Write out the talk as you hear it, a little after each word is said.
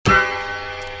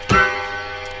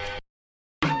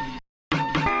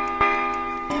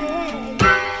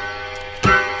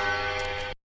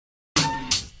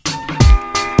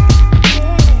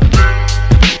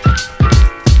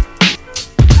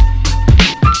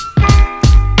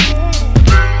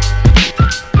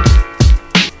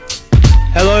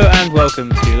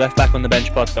welcome to Left Back on the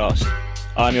Bench podcast.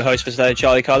 I'm your host for today,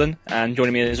 Charlie Cullen, and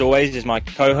joining me as always is my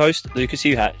co-host, Lucas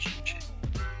Uhatch.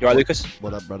 You alright, Lucas?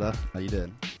 What up, brother? How you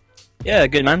doing? Yeah,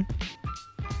 good, man.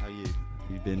 How you?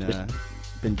 You been Yeah,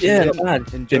 chilling? not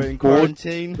bad. Enjoying Been bored.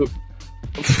 quarantine?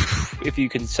 If you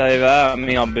can say that. I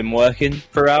mean, I've been working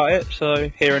throughout it, so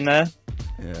here and there.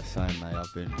 Yeah, same, mate.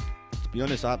 I've been. To be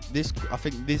honest, I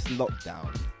think this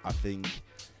lockdown,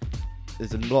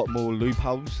 there's a lot more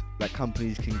loopholes that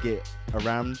companies can get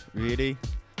around. Really,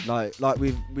 like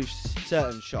with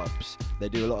certain shops, they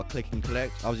do a lot of click and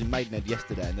collect. I was in Maidenhead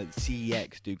yesterday, and at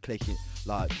CEX do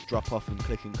drop off and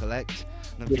click and collect.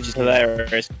 And Which is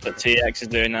hilarious, but TX is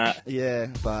doing that. Yeah,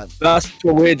 but That's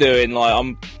what we're doing. Like,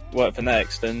 I'm working for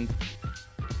Next, and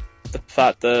the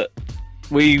fact that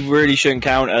we really shouldn't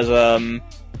count as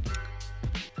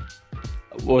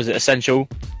essential,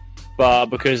 but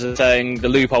because they're saying the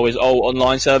loophole is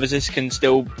online services can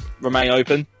still remain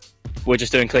open, we're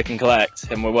just doing click and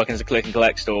collect, and we're working as a click and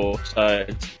collect store. So,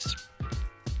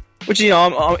 which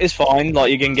is fine.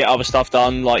 Like, you can get other stuff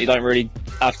done. Like, you don't really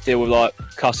have to deal with like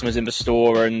customers in the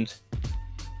store, and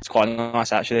it's quite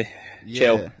nice actually. yeah.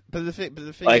 Chill. But the thing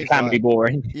Like, is, it can be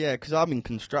boring. yeah, because I'm in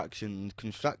construction.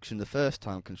 The first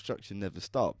time, construction never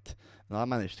stopped, and I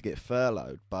managed to get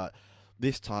furloughed. But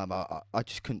this time, I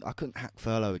just couldn't. I couldn't hack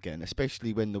furlough again,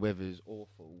 especially when the weather's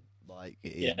awful, like it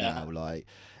is now. Like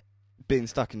being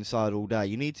stuck inside all day,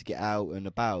 you need to get out and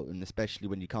about, and especially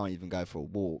when you can't even go for a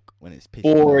walk when it's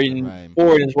pissing down with rain.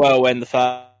 Boring as well. When the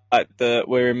fact that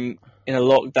we're in a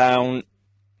lockdown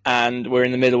and we're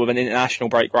in the middle of an international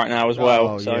break right now as well.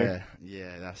 Oh, so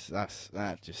yeah,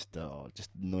 that just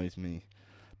annoys me.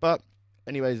 But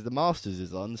anyways, the Masters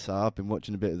is on, so I've been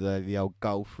watching a bit of the old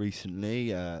golf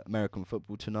recently, American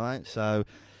football tonight, and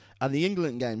the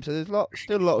England game. So there's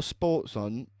still a lot of sports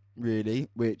on, really.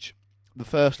 Which the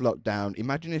first lockdown,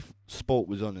 imagine if sport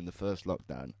was on in the first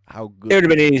lockdown, how good it would have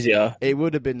been easier. it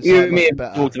would have been. You So and me much have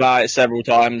better. talked about it several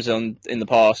times in the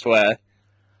past, where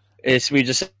we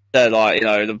just said, like,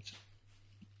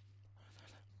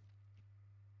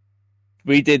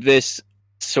 we did this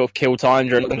sort of kill time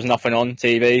during there was nothing on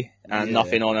TV and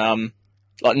nothing on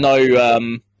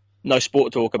no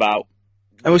sport talk about.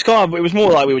 It was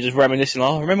more like we were just reminiscing.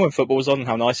 Oh, I remember when football was on and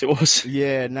how nice it was.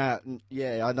 Yeah,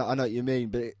 I know what you mean,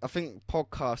 but I think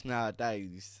podcasts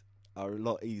nowadays are a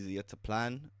lot easier to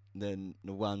plan than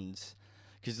the ones.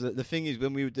 Because the thing is,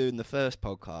 when we were doing the first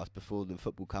podcast before the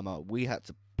football came out, we had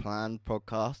to plan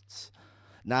podcasts.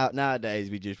 Nowadays,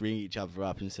 we just ring each other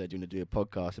up and said, "Do you want to do a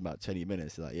podcast in about 20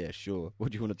 minutes?" They're like, yeah, sure.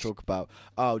 What do you want to talk about?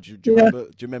 Oh, do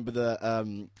you remember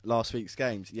the last week's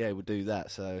games? Yeah, we'll do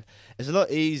that. So it's a lot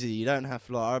easier. You don't have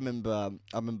to. Like, I remember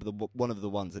one of the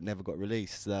ones that never got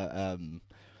released.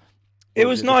 It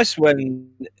was nice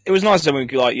when we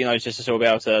could, just to sort of be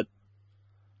able to.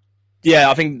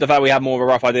 Yeah, I think the fact we have more of a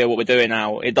rough idea of what we're doing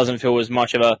now, it doesn't feel as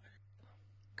much of a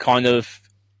kind of.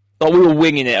 Like, we were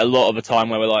winging it a lot of the time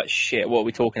where we're like, shit, what are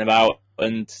we talking about?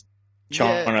 And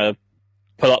trying to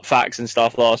pull up facts and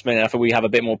stuff last minute. I think we have a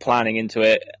bit more planning into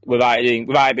it without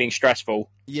it being stressful.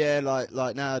 Yeah,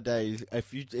 like nowadays,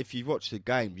 if you watch the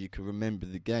game, you can remember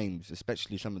the games,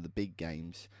 especially some of the big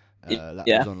games. That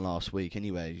was on last week.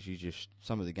 Anyways,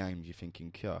 some of the games you're thinking,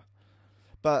 cure.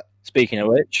 But speaking of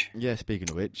which,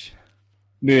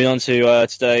 moving on to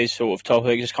today's sort of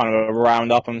topic, just kind of a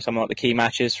roundup on some of the key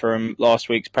matches from last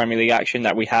week's Premier League action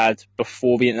that we had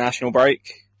before the international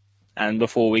break, and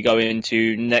before we go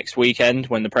into next weekend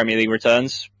when the Premier League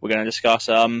returns, we're going to discuss.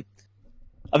 I think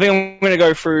I'm going to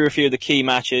go through a few of the key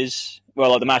matches,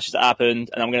 like the matches that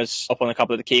happened, and I'm going to stop on a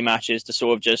couple of the key matches to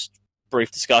sort of just brief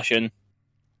discussion.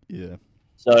 Yeah.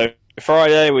 So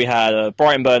Friday we had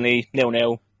Brighton-Burnley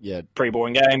 0-0. Yeah. Pretty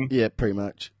boring game. Yeah, pretty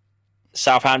much.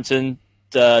 Southampton.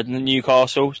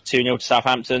 Newcastle 2-0 to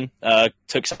Southampton.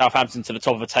 Took Southampton to the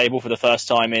top of the table for the first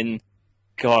time in,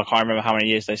 God, I can't remember how many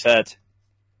years they said.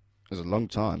 It was a long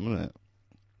time, wasn't it?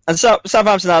 And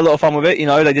Southampton had a lot of fun with it.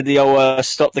 They did the old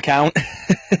stop the count,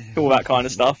 all that kind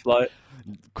of stuff. Like,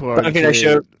 I think they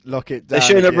should lock it down. They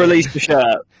shouldn't have released the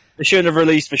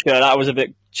shirt. That was a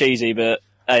bit cheesy, but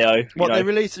ayo. They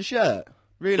released the shirt?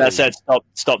 Really? That said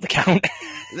stop the count.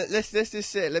 Let's just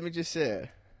see it. Let me just see it.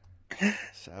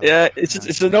 Yeah,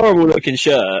 it's an horrible looking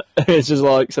shirt. It's just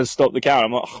like says stop the count.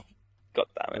 I'm like, oh, God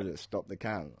damn it. Will it stop the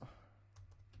count?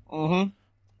 Mm-hmm.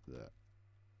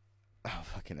 Oh,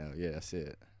 fucking hell, yeah, I see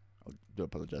it. I do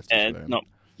apologise. Yeah,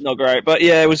 not great. But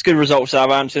yeah, it was a good result for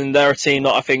Southampton. They're a team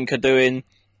that I think are doing,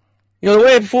 the way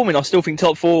they're performing, I still think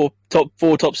top four,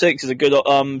 top six is a good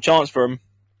chance for them.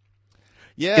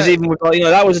 Yeah. Because even with,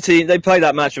 that was a team, they played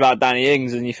that match without Danny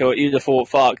Ings, and you'd have thought,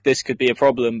 fuck, this could be a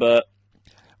problem, but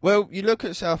Well, you look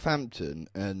at Southampton,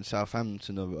 and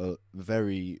Southampton are a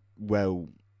very well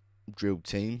drilled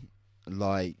team.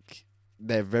 Like,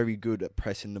 they're very good at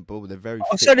pressing the ball. They're a very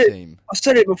fit team. I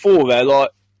said it before. They're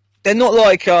not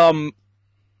like I'm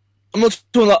not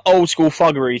talking like old school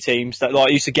thuggery teams that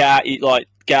like used to get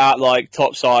out like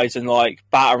top sides and like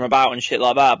batter them about and shit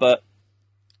like that. But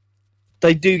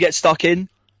they do get stuck in.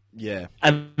 Yeah,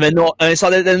 and they're not. And it's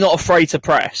like they're not afraid to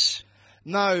press.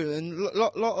 No, and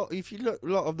if you look, a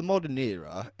lot of the modern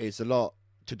era is a lot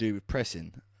to do with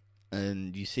pressing,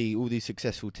 and you see all these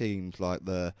successful teams like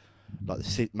the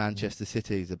Manchester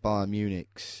Cities, the Bayern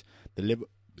Munichs, the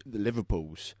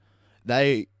Liverpools,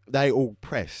 they all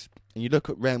press. And you look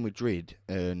at Real Madrid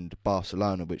and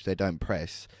Barcelona, which they don't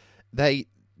press.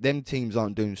 Them teams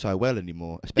aren't doing so well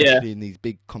anymore, especially in these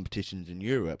big competitions in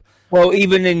Europe. Well,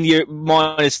 even in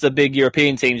minus the big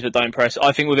European teams that don't press,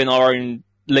 I think within our own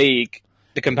league,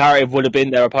 the comparative would have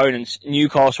been their opponents.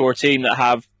 Newcastle are a team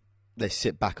that they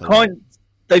sit back a lot.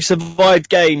 They've survived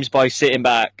games by sitting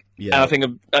back. Yeah. And I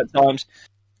think at times,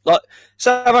 like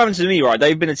Southampton to me, right,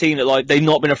 they've been a team that like they've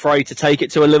not been afraid to take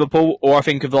it to a Liverpool, or I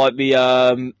think of like the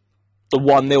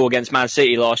 1-0 against Man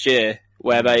City last year,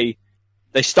 where they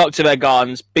stuck to their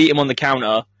guns, beat them on the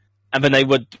counter, and then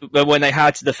when they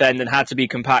had to defend and had to be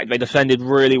compact, they defended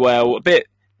really well. A bit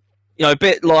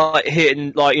like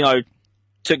hitting, like,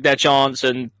 took their chance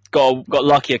and got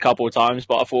lucky a couple of times.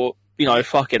 But I thought,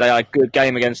 fuck it, they had a good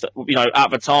game against, at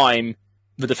the time,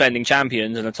 the defending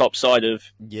champions and the top side of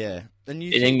in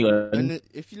England. And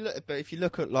if you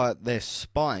look at like their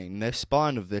spine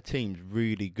of their team's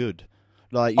really good.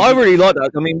 Like I really like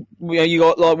that. I mean, you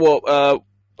got like what.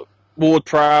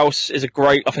 Ward-Prowse is a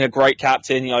great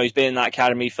captain. He's been in that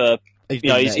academy for. He's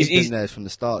been there from the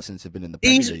start since they've been in the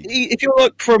Premier League. If you're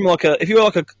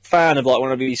a fan of like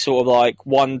one of these sort of like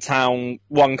one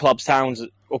club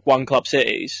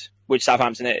cities, which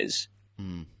Southampton is,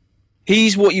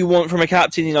 he's what you want from a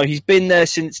captain. He's been there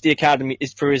since the academy,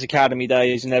 through his academy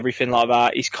days and everything like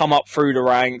that. He's come up through the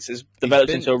ranks, has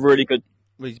developed into a really good.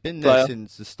 Well, he's been there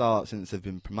since the start, since they've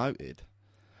been promoted.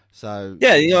 So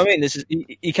yeah, you know what I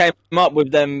mean. He came up with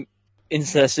them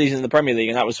into their season in the Premier League,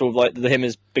 and that was sort of like him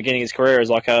as beginning his career as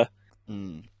like a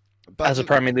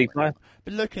Premier League player.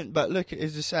 But look,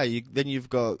 as I say, then you've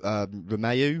got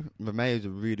Romeu. Romeu's a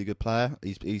really good player.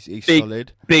 He's big,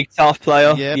 solid, big tough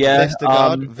player. Yeah.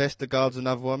 Vestergaard's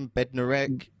another one.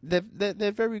 Bednarek.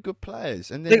 They're very good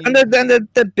players, and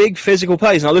they're big physical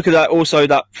players. And I look at that also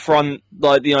that front,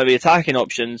 like the attacking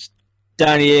options.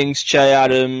 Danny Ings, Che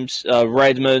Adams,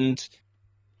 Redmond.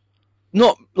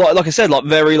 Not like I said, like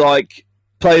very like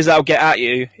players that'll get at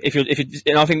you if you.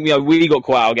 And I think we got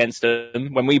caught out against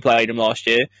them when we played them last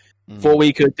year. Thought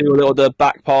we could do a little of the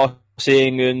back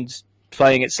passing and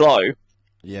playing it slow.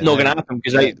 Yeah, not going to happen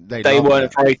because they weren't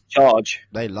afraid to charge.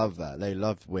 They love that. They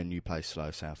love when you play slow,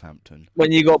 Southampton.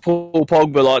 When you got Paul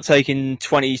Pogba like taking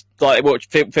 20, like what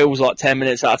feels like 10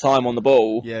 minutes at a time on the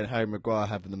ball. Yeah, and Harry Maguire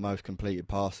having the most completed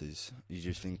passes. You're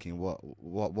just thinking,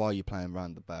 why are you playing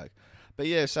round the back? But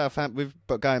yeah, Southampton.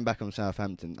 But going back on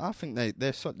Southampton, I think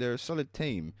they're a solid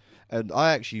team, and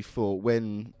I actually thought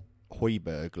when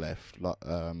Højbjerg left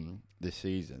this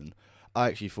season, I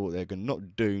actually thought they were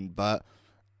not doomed, but.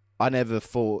 I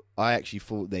actually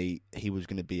thought he was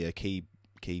going to be a key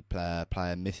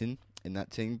player missing in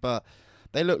that team, but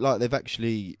they look like they've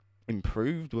actually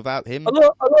improved without him. A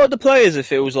lot of the players, it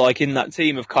feels like, in that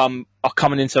team are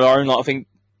coming into their own. Like, I think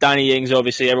Danny Ings,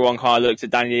 obviously, everyone kind of looked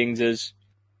at Danny Ings as,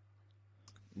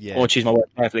 or choose my word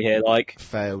carefully here, like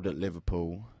failed at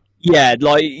Liverpool. Yeah,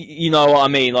 like you know what I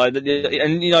mean, like, and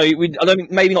I don't think,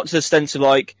 maybe not to the extent of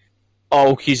like,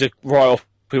 he's a write-off.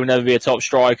 He will never be a top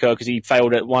striker because he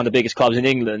failed at one of the biggest clubs in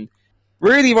England.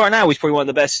 Really, right now, he's probably one of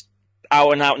the best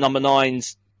out-and-out number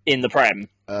 9s in the Prem,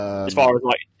 as far as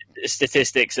like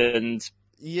statistics and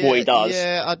what he does.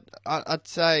 Yeah, I'd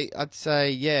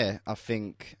say, yeah. I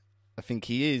think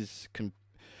he is.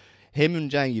 Him and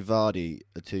Jamie Vardy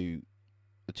are two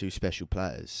special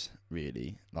players.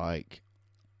 Really, like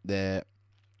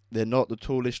they're not the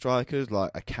tallest strikers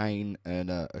like a Kane and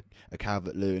a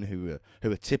Calvert-Lewin who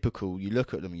are typical. You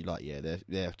look at them, you're like, yeah,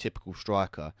 they're a typical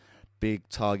striker, big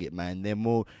target man.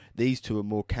 These two are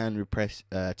more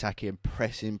attacking,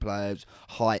 pressing players,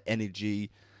 high energy,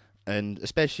 and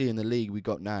especially in the league we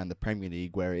got now in the Premier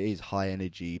League where it is high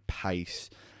energy, pace.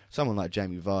 Someone like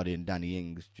Jamie Vardy and Danny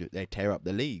Ings, they tear up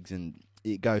the leagues, and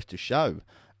it goes to show.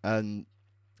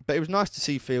 But it was nice to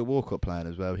see Theo Walcott playing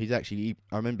as well. I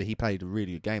remember he played a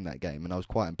really good game that game, and I was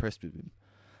quite impressed with him.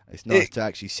 It's nice to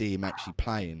actually see him actually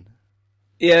playing.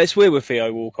 Yeah, it's weird with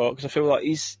Theo Walcott because I feel like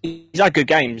he's had good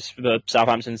games for the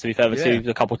Southampton, to be fair,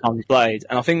 the couple of times he's played.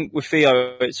 And I think with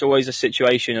Theo, it's always a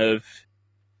situation of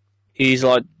he's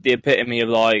like the epitome of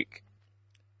like,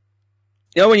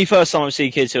 you know, when you first sometimes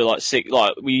see kids who are like sick,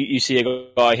 like you see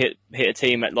a guy hit a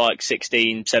team at like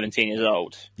 16, 17 years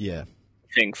old. Yeah.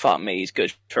 You think, fuck me, he's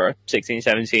good for a 16,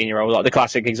 17-year-old. Like the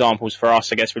classic examples for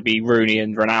us, I guess, would be Rooney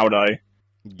and Ronaldo.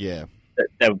 Yeah.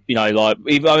 You know, like,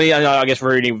 I mean, I guess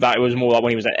Rooney, that was more like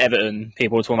when he was at Everton,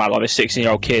 people were talking about like a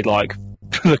 16-year-old kid, like,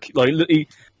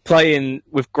 playing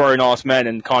with grown-ass men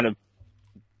and kind of,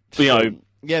 you know.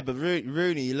 Yeah, but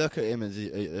Rooney, you look at him as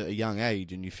a young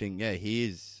age and you think, yeah,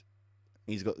 he's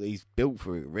built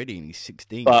for it already and he's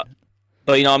 16. But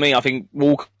you know what I mean? I think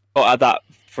Walcott had that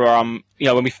from, you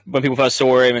know, when people first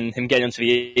saw him and him getting into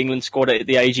the England squad at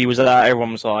the age he was at,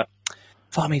 everyone was like,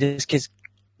 fuck me, this kid's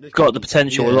got the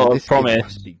potential, a lot of promise.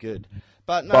 Must be good.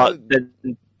 But the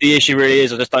issue really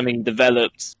is, I just don't think he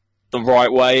developed the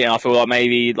right way, and I feel like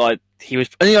maybe like he was,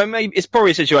 you know, maybe it's probably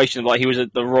a situation of like he was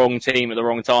at the wrong team at the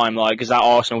wrong time, like because that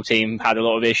Arsenal team had a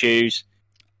lot of issues.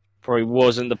 Probably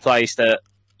wasn't the place that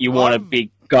you want to be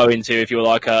going to if you're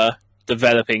like a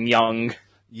developing young.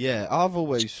 Yeah, I've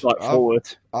always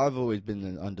forward. I've always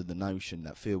been under the notion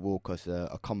that Theo Walcott's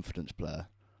a confidence player.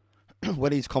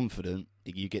 When he's confident,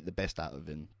 you get the best out of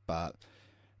him, but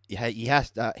he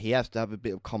has to have a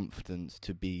bit of confidence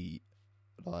to be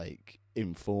like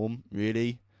in form,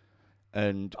 really.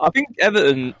 And I think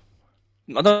Everton,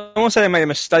 I don't want to say they made a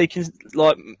mistake in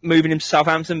like moving him to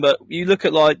Southampton, but you look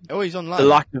at like he's on loan. The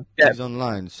lack of depth. He's on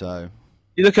loan, so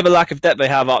you look at the lack of depth they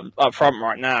have up front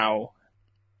right now,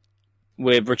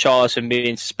 with Richarlison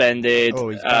being suspended,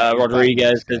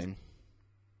 Rodriguez.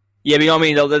 Yeah, but you know what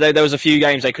I mean? There was a few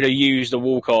games they could have used a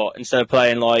Walcott instead of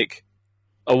playing like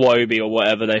a Wobie or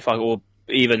whatever or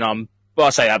even well,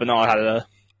 I say that, but no, I had a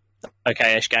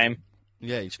okay-ish game.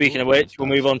 Yeah. Speaking of which, we'll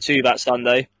move on to that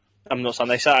Sunday. Not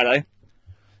Sunday, Saturday.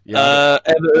 Yeah.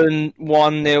 Everton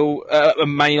 1-0,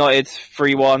 Man United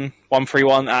 3-1,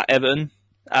 1-3-1 at Everton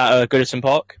at Goodison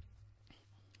Park.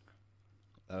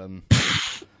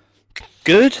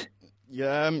 Good.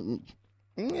 Yeah.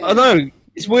 I know.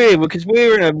 It's weird because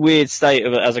we're in a weird state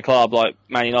of it as a club, like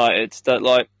Man United, that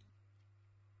like,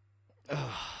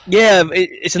 yeah,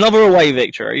 it's another away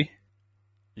victory.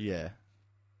 Yeah,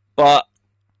 but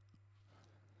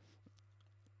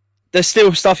there's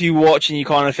still stuff you watch and you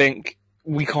kind of think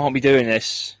we can't be doing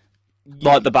this,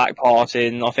 like the back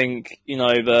passing. I think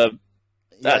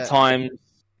at times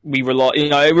we rely. You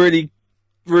know, it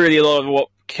really a lot of what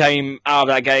came out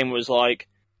of that game was like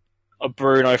a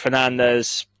Bruno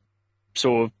Fernandes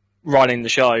sort of running the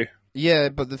show. Yeah,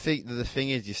 but the thing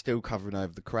is, you're still covering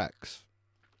over the cracks.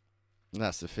 And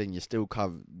that's the thing. You're still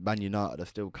Man United are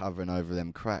still covering over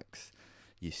them cracks.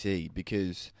 You see,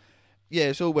 because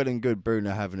it's all well and good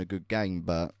Bruno having a good game,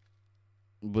 but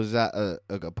was that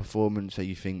a performance that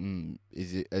you think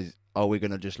are we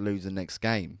going to just lose the next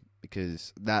game?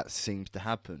 Because that seems to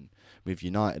happen with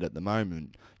United at the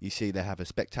moment. You see, they have a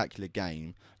spectacular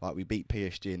game, like we beat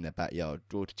PSG in their backyard,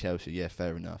 draw to Chelsea. Yeah,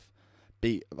 fair enough.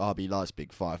 Beat RB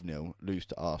Leipzig 5-0, lose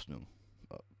to Arsenal.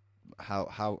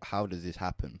 How does this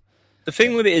happen? The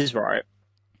thing with it is, right,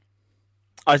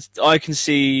 I can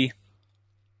see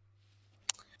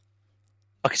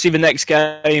the next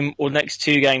game or next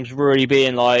two games really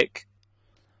being like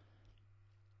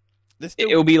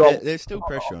it'll be like there's still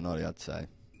pressure on Oli, I'd say.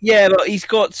 Yeah, but he's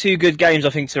got two good games, I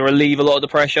think, to relieve a lot of the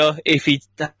pressure if he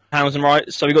handles them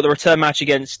right. So we got the return match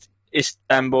against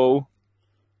Istanbul.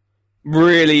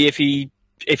 Really, if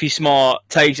he's smart,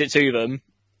 takes it to them.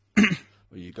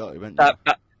 Well, you got it,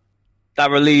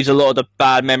 that relieves a lot of the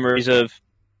bad memories of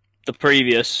the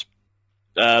previous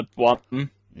one.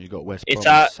 You got West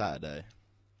Brom Saturday.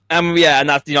 And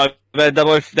that's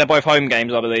they're both home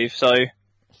games, I believe. So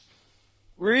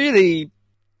really,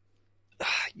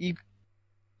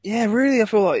 really, I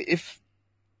feel like if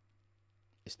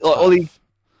Oli,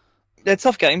 they're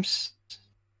tough games,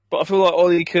 but I feel like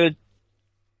Oli could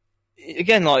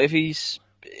again, like if he's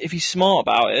smart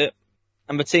about it,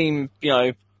 and the team,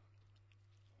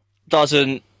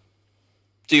 doesn't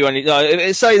do any.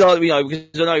 Say like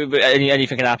because I know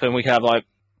anything can happen. We can have like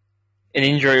an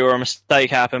injury or a mistake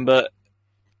happen, but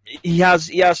he has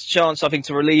a chance, I think,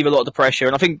 to relieve a lot of the pressure.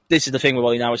 And I think this is the thing with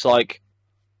Oli now. It's like,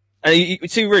 and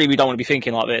really, we don't want to be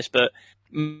thinking like this, but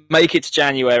make it to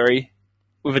January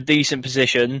with a decent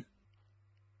position.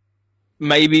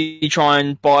 Maybe try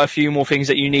and buy a few more things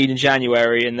that you need in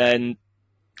January, and then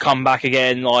come back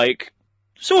again, like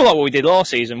sort of like what we did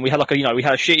last season. We had we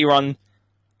had a shitty run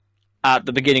at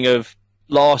the beginning of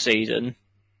last season.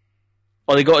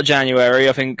 Well, they got to January.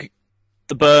 I think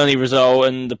the Burnley result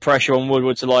and the pressure on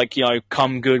Woodward to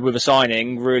come good with a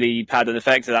signing really had an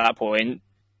effect at that point.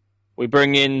 We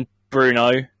bring in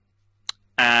Bruno,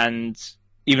 and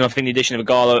even I think the addition of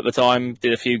Igalo at the time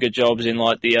did a few good jobs in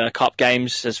the cup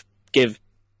games, as give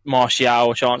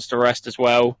Martial a chance to rest as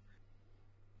well.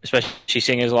 Especially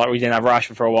seeing as we didn't have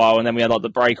Rashford for a while, and then we had the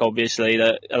break obviously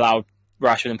that allowed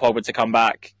Rashford and Pogba to come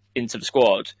back into the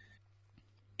squad.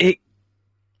 It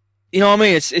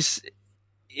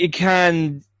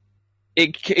kind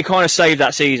of saved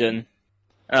that season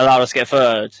and allowed us to get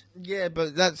third. Yeah,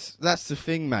 but that's the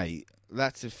thing, mate.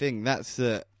 That's the thing. That's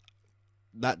the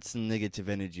negative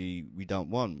energy we don't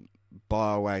want. Buy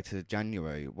our way to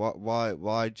January.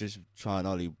 Why just try and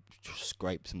only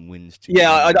scrape some wins? This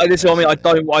is what I mean.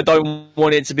 I don't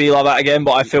want it to be like that again,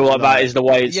 but I feel like that is the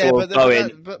way it's going.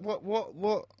 But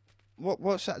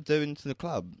what's that doing to the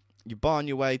club? You're buying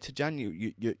your way to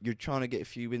January. You're trying to get a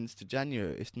few wins to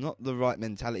January. It's not the right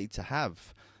mentality to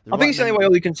have. I think it's the only way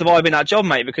we can survive in that job,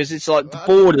 mate. Because it's the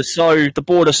board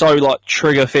are so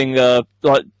trigger finger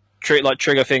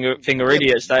trigger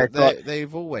idiots.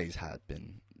 They've always had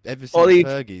been ever since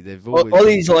Fergie. They've always.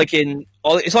 Ollie's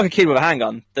it's like a kid with a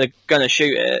handgun. They're gonna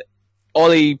shoot it.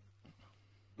 Ollie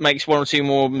makes one or two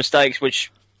more mistakes,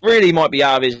 which really might be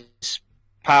out of his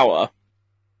power.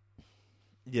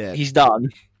 Yeah, he's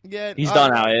done. Yeah, he's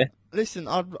done out here. Listen,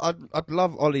 I'd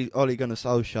love Ole Gunnar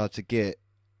Solskjaer to get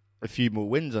a few more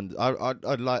wins, and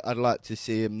I'd like to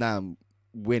see him now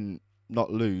win,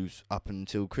 not lose up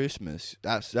until Christmas.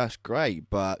 That's great,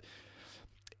 but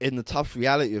in the tough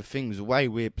reality of things, the way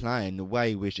we're playing, the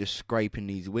way we're just scraping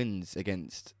these wins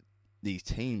against these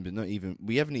teams, and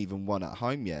we haven't even won at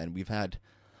home yet, and we've had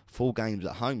 4 games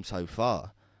at home so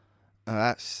far.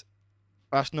 That's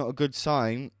not a good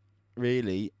sign,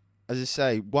 really. As I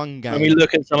say, one game. When we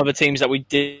look at some of the teams that we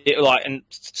did, and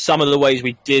some of the ways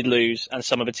we did lose, and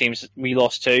some of the teams we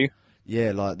lost to.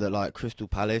 Yeah, like Crystal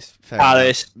Palace.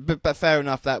 But fair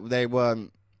enough that they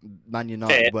weren't. Man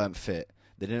United weren't fit.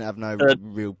 They didn't have no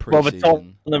real pre-season. Well,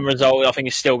 the Tottenham result, I think,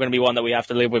 is still going to be one that we have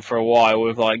to live with for a while,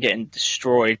 with getting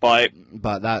destroyed by.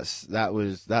 But that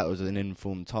was an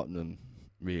informed Tottenham,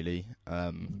 really.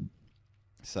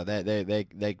 So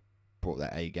they brought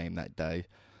that A game that day.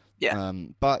 Yeah.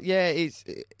 But yeah,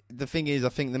 the thing is, I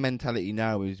think the mentality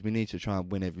now is we need to try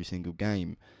and win every single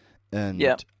game, and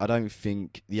I don't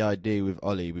think the idea with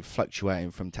Ollie, with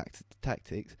fluctuating from tactics to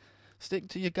tactics, stick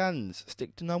to your guns,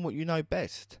 stick to knowing what you know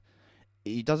best.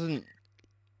 He doesn't.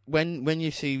 When you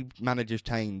see managers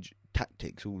change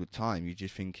tactics all the time, you're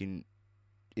just thinking,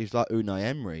 it's like Unai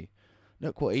Emery.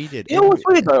 Look what he did. You know what's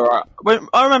weird though, right?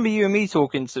 I remember you and me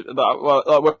talking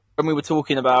about when we were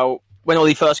talking about when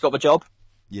Ollie first got the job.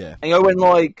 Yeah. And when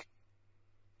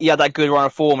he had that good run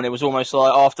of form, and it was almost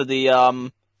like after the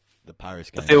Paris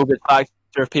game, the feel good factor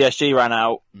of PSG ran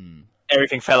out,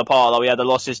 everything fell apart. We had the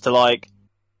losses to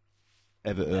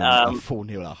Everton,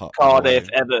 4-0 at Cardiff,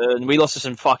 Everton. We lost to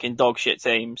some fucking dog shit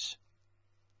teams.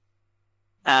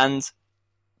 And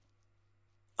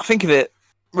I think of it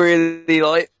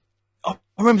really I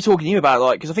remember talking to you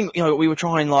about it, because I think we were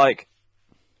trying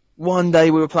one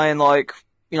day we were playing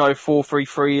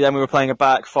 4-3-3, then we were playing a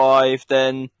back 5,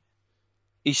 then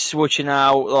he's switching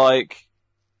out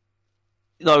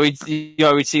we'd see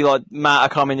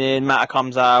Mata coming in, Mata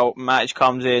comes out, Matic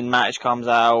comes in, Matic comes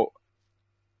out.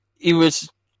 He was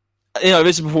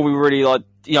this is before we really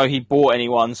he bought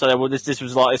anyone, so this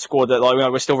was a squad that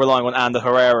we're still relying on Ander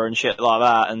Herrera and shit like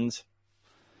that, and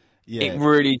it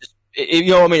really just,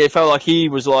 it felt like he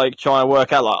was trying to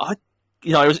work out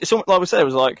it's like we said, it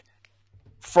was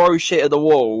throw shit at the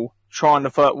wall, trying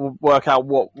to work out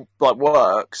what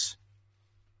works.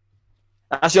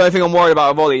 That's the only thing I'm worried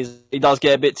about with Ollie, is he does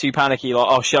get a bit too panicky,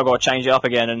 oh shit, I've got to change it up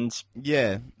again. And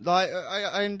yeah,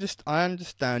 I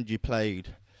understand you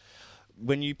played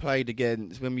when we played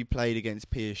against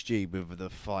PSG with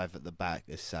the 5 at the back,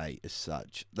 as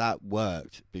such. That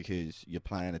worked because you're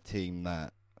playing a team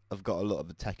that have got a lot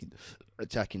of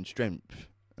attacking strength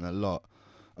and a lot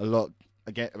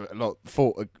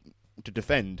fought to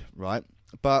defend, right?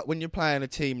 But when you're playing a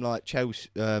team like Chelsea,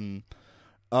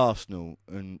 Arsenal,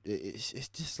 and it's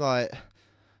just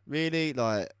really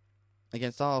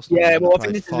against Arsenal. Yeah, well, I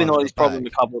think this has been Ollie's problem a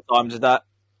couple of times, is that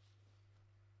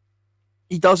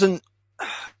he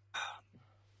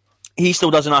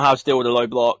still doesn't know how to deal with a low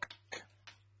block.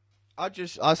 I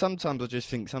sometimes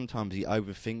think he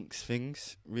overthinks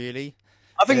things, really.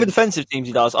 I think with defensive teams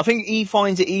he does. I think he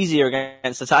finds it easier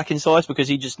against attacking sides because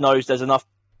he just knows there's enough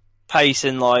pace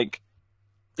and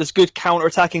there's good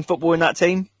counter-attacking football in that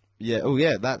team. Yeah. Oh,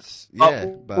 yeah. But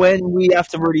when we have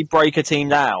to really break a team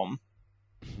down,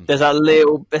 there's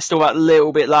still that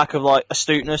little bit lack of like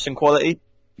astuteness and quality.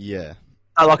 Yeah.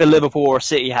 Like a Liverpool or a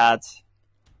City had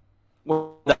when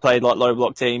they played like low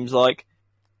block teams. Like,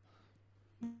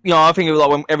 I think it was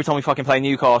like every time we fucking play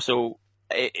Newcastle,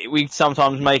 we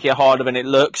sometimes make it harder than it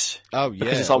looks. Oh yeah.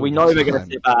 Because it's like we know they're going to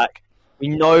sit back, we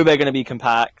know they're going to be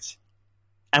compact,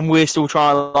 and we're still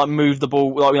trying to like move the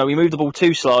ball. Like, we move the ball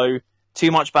too slow,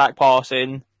 too much back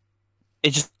passing.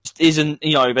 It just isn't.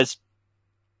 There's.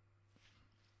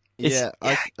 Yeah,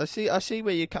 I see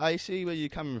where you're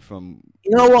coming from.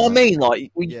 You know what I mean?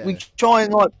 Like we try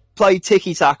and like play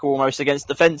ticky tackle almost against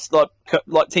defense, like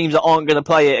teams that aren't going to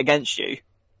play it against you.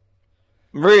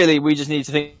 Really, we just need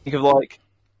to think of like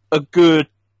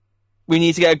we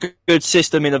need to get a good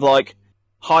system in of like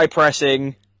high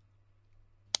pressing,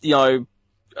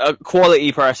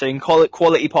 quality pressing,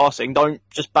 quality passing. Don't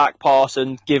just back pass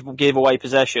and give away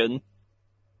possession.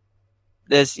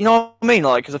 There's, you know what I mean,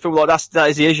 like, because I feel like that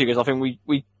is the issue. Because I think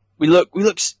we look.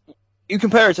 You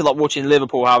compare it to like watching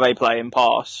Liverpool how they play and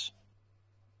pass.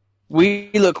 We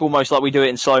look almost like we do it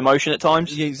in slow motion at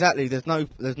times. Yeah, exactly. There's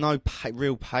no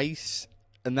real pace,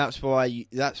 and that's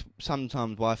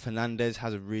sometimes why Fernandes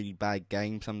has a really bad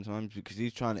game sometimes, because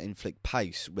he's trying to inflict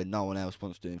pace when no one else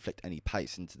wants to inflict any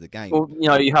pace into the game. Well,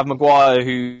 you have Maguire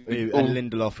and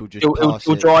Lindelof who just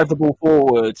he'll drive the ball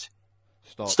forward,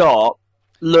 start.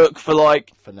 Look for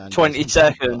like Fernandes 20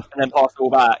 seconds and then pass it all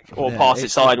back or pass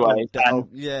it sideways.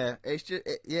 It's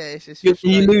just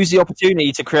you lose the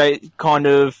opportunity to create kind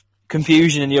of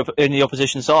confusion in the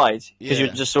opposition side because you're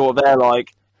just sort of there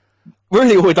like.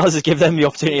 Really, all it does is give them the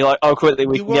opportunity, like, quickly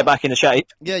we can get back into shape.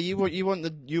 Yeah, you want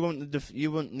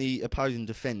the opposing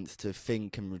defence to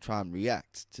think and try and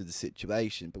react to the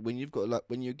situation, but when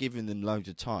you're giving them loads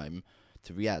of time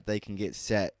to react, they can get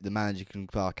set. The manager can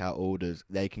bark out orders.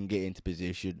 They can get into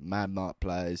position, man mark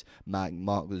players,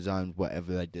 mark the zones,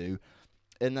 whatever they do,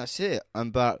 and that's it.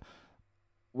 But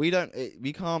we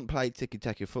can't play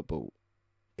tiki-taka football.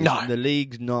 No, the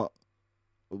league's not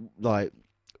like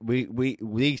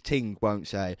these teams won't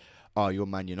say, "Oh, you're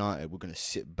Man United. We're going to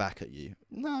sit back at you."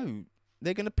 No,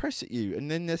 they're going to press at you,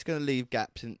 and then there's going to leave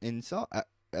gaps inside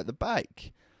at the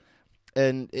back.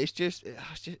 And it's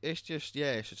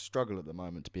a struggle at the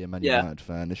moment to be a Man United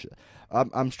fan.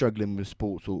 I'm struggling with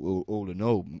sports all in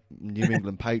all. New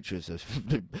England Patriots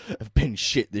have been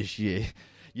shit this year.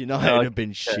 United have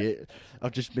been shit.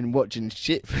 I've just been watching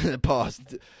shit for the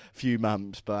past few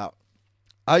months, but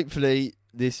hopefully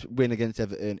this win against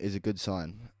Everton is a good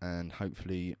sign, and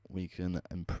hopefully we can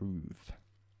improve.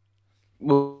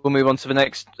 We'll move on to the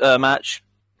next match.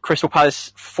 Crystal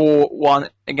Palace 4-1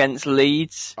 against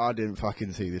Leeds. I didn't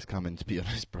fucking see this coming, to be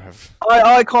honest, bruv.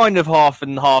 I kind of half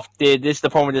and half did. This is the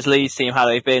problem with this Leeds team, how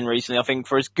they've been recently. I think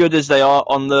for as good as they are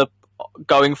on the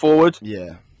going forward,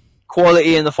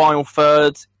 quality in the final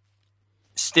third,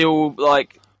 still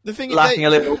like lacking a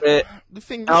little bit.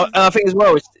 And I think as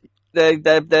well,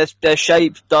 their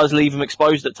shape does leave them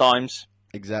exposed at times.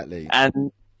 Exactly.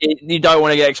 And you don't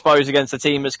want to get exposed against a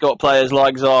team that's got players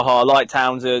like Zaha, like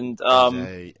Townsend,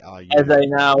 Eze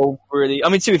now. Really, I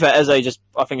mean, to be fair, Eze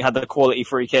I think had the quality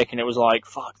free kick, and it was like,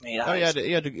 fuck me.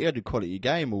 He had a quality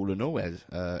game all in all. As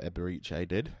Eberiche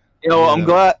did. You know what? I'm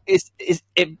glad.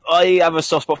 I have a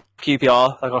soft spot for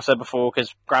QPR, like I said before,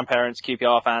 because grandparents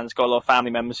QPR fans, got a lot of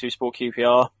family members who support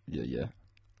QPR. Yeah.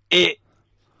 It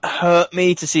hurt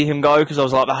me to see him go because I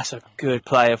was like, that's a good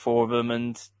player for them,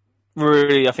 and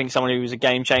really, I think someone who was a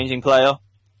game-changing player.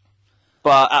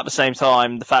 But at the same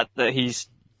time, the fact that he's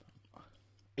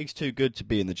too good to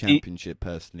be in the Championship,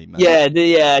 personally, man. Yeah,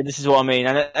 this is what I mean.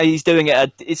 And he's doing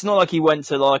it. It's not like he went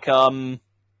to like a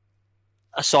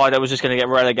side that was just going to get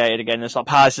relegated again. It's like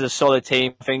Palace is a solid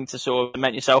team, I think, to sort of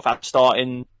cement yourself at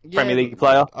starting Premier League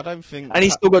player. I don't think, and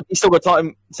he's still got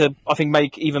time to, I think,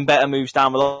 make even better moves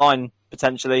down the line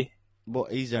potentially.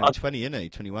 What, he's only 20, isn't he?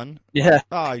 21? Yeah.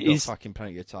 Oh, he's got fucking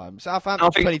plenty of time.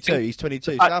 Southampton's 22. He's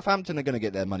 22. Southampton are going to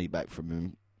get their money back from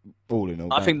him, all in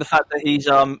all. I think the fact that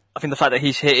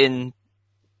he's hitting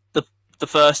the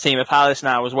first team of Palace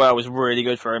now as well was really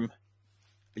good for him.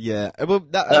 Yeah. Well,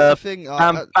 that's the thing.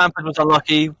 Bamford was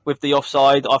unlucky with the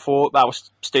offside. I thought that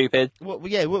was stupid. What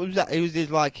was that? It was his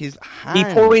hand. He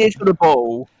pointed for the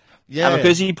ball. Yeah. And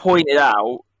because he pointed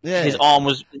out, his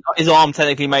arm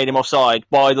technically made him offside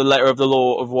by the letter of the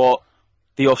law of what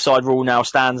the offside rule now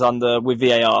stands under with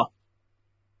VAR.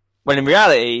 When in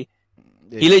reality,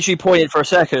 he literally pointed for a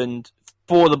second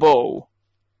for the ball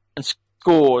and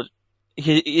scored.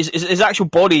 His actual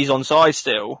body's onside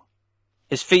still.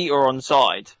 His feet are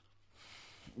onside.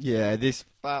 Yeah,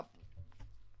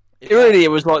 It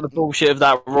was like the bullshit of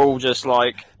that rule, just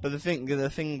like. But the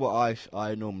thing, what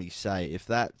I normally say,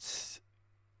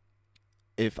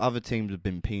 if other teams have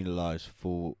been penalised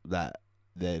for that,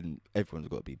 then everyone's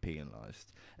got to be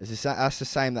penalised. That's the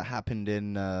same that happened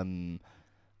in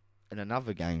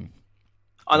another game.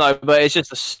 I know, but it's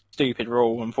just a stupid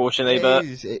rule, unfortunately.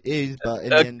 It is. But in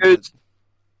the end,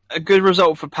 a good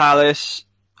result for Palace.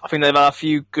 I think they've had a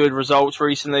few good results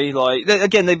recently. Like they're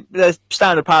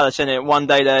standard Palace, in it. One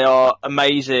day they are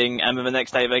amazing, and then the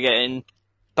next day they're getting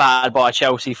battered by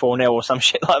Chelsea 4-0 or some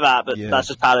shit like that. But that's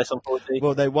just Palace, unfortunately.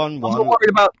 Well, they won one.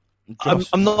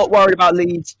 I'm not worried about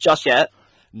Leeds just yet.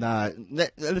 No,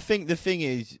 the thing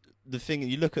is,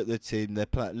 you look at the team.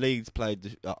 Leeds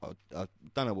played. I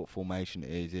don't know what formation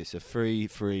it is. It's a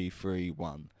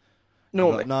 3-3-3-1.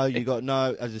 You got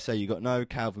no. As I say, you got no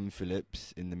Calvin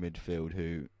Phillips in the midfield.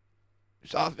 Who,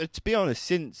 to be honest,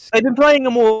 since they've been playing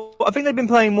I think they've been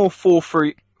playing more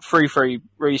 4-3-3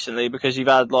 recently, because you've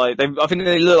had I think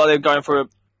they look like they're going for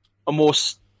a more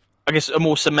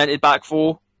cemented back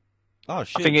four. Oh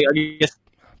shit!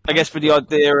 I guess with the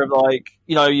idea of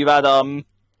you've had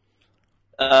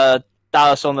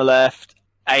Dallas on the left,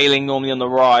 Ayling normally on the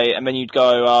right, and then you'd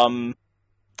go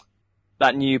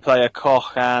that new player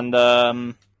Koch and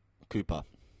Cooper.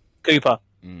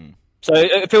 Mm. So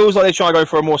it feels like they're trying to go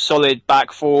for a more solid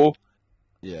back four.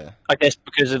 Yeah. I guess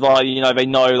because of they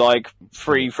know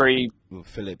 3-3. Well,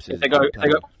 Phillips is.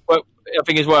 Well, I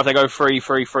think as well if they go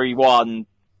 3-3-3-1,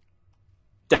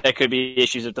 there could be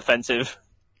issues of defensive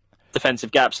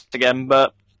gaps again.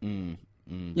 But I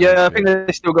think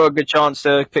they still got a good chance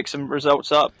to pick some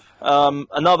results up.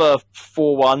 Another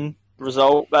 4-1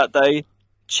 result that day.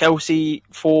 Chelsea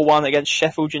 4-1 against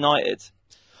Sheffield United.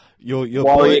 Your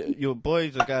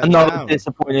boys are going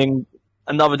down.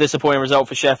 Another disappointing result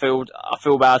for Sheffield. I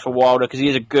feel bad for Wilder because he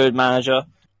is a good manager.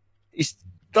 He's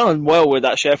done well with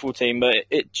that Sheffield team, but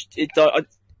it's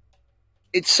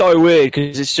so weird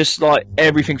because it's just like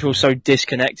everything feels so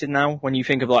disconnected now when you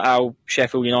think of how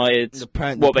Sheffield United they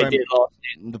did last year.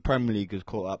 The Premier League has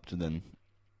caught up to them.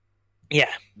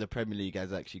 Yeah, the Premier League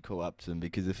has actually caught up to them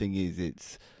because the thing is,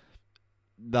 it's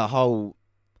the whole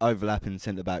overlapping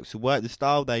centre back. So the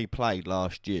style they played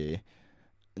last year,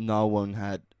 no one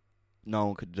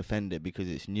could defend it because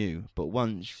it's new. But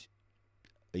once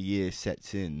a year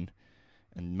sets in,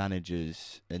 and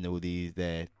managers and all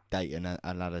their data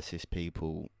analysis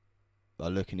people are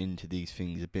looking into these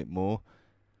things a bit more,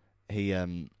 they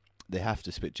have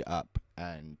to switch it up.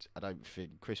 And I don't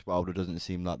think Chris Wilder doesn't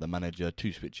seem like the manager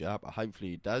to switch it up.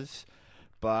 Hopefully he does.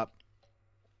 But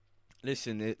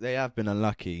listen, they have been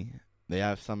unlucky. They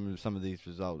have some of these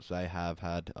results they have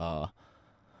had are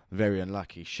very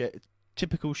unlucky.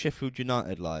 Typical Sheffield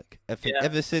United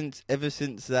ever since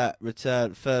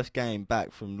that first game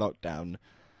back from lockdown,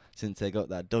 since they got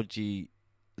that dodgy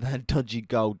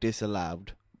goal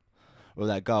disallowed, or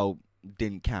that goal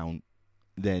didn't count,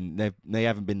 then they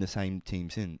haven't been the same team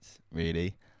since,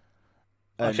 really.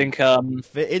 I think in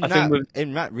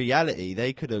that reality,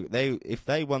 if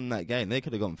they won that game, they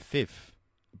could have gone fifth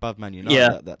above Man United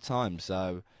at that time.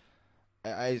 So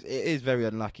it is very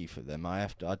unlucky for them. I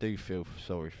do feel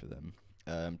sorry for them.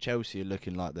 Chelsea are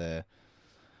looking like they're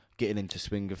getting into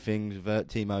swing of things.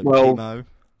 Timo.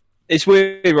 It's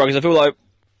weird, right? Because I feel like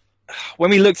when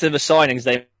we looked at the signings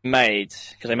they made,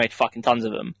 because they made fucking tons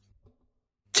of them,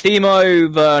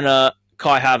 Timo Werner,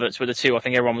 Kai Havertz were the two. I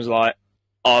think everyone was like,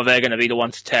 "Oh, they're going to be the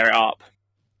ones to tear it up."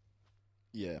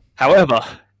 Yeah. However,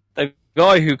 the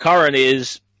guy who currently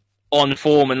is on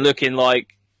form and looking like,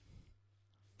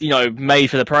 made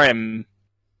for the Prem,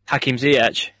 Hakim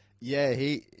Ziyech. Yeah,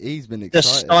 he's been exciting.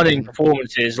 Just stunning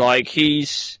performances.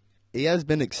 He has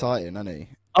been exciting, hasn't he?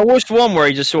 I watched one where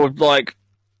he just sort of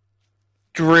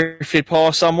drifted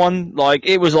past someone.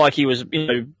 It was like he was,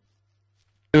 it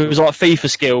was like FIFA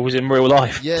skills in real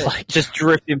life. Yeah. Just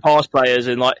drifting past players,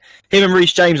 and him and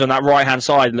Reece James on that right hand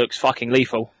side looks fucking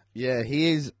lethal. Yeah,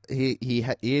 he is. He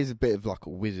is a bit of a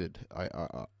wizard.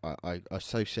 I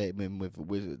associate him with a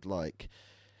wizard.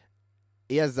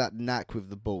 He has that knack with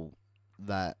the ball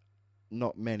that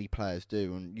not many players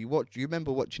do. And you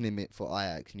remember watching him for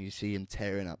Ajax, and you see him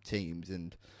tearing up teams.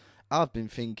 And I've been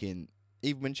thinking,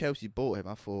 even when Chelsea bought him,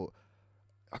 I thought,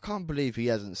 I can't believe he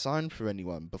hasn't signed for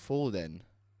anyone before then.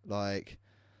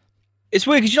 It's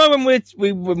weird because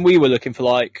when we were looking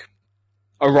for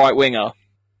a right winger,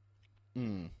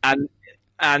 and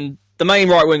the main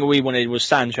right winger we wanted was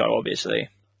Sancho, obviously,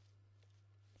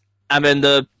 and then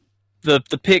the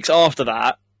picks after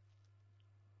that,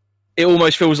 it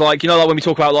almost feels like when we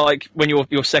talk about when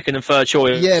your second and third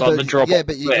choice, the drop. But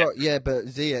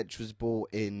Ziyech was bought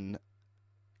in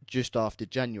just after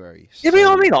January. So... Yeah, but you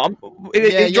know what I mean?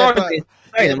 It drives me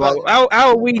insane. Like, how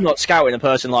are we not scouting a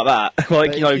person like that?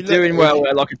 Like, doing well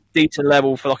at like a decent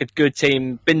level for like a good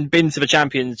team, been to the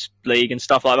Champions League and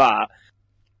stuff like that.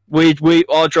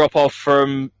 Our drop off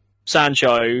from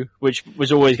Sancho, which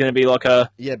was always going to be like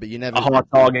a hard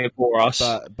target for us.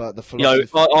 But the philosophy...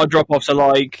 our drop offs are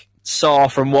like Sarr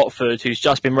from Watford, who's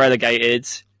just been relegated,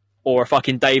 or a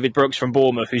fucking David Brooks from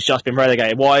Bournemouth, who's just been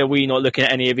relegated. Why are we not looking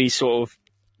at any of these sort of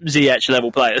Ziyech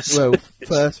level players? Well,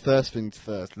 first things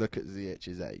first. Look at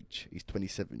Ziyech's age. He's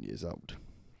 27 years old.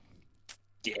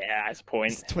 Yeah, that's a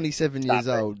point. He's 27 years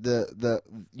old.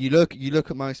 You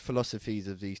look at most philosophies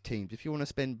of these teams. If you want to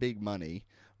spend big money,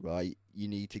 right, you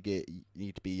need to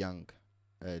be young.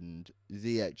 And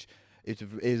Ziyech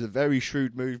is a very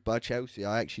shrewd move by Chelsea.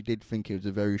 I actually did think it was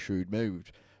a very shrewd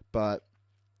move, but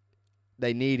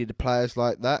they needed players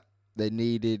like that. They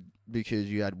needed, because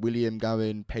you had William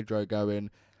going, Pedro going.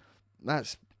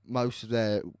 That's most of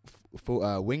their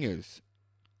wingers,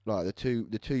 like the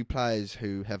two players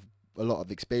who have a lot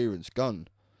of experience gone.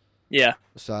 Yeah.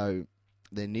 So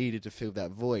they needed to fill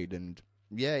that void, and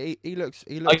yeah, he looks.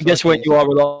 I guess when you are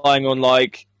relying on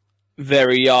like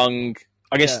very young,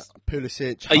 I guess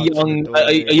Pulisic,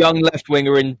 a young left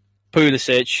winger in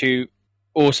Pulisic, who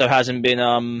also hasn't been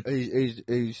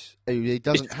he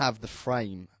doesn't have the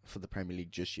frame for the Premier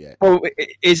League just yet. Well,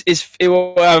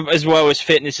 as well as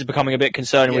fitness is becoming a bit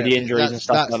concerning with the injuries and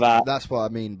stuff like that. That's what I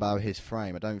mean by his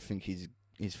frame. I don't think his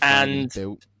frame is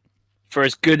built. For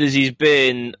as good as he's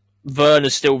been,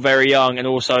 Werner's still very young, and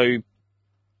also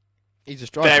he's a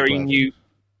striker. Very new.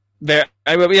 But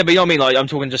you know what I mean? Like, I'm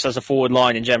talking just as a forward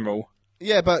line in general.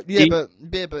 But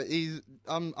he's.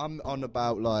 I'm on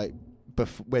about like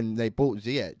when they bought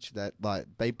Ziyech. That like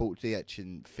they bought Ziyech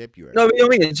in February. No, but you know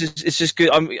what I mean, it's just good.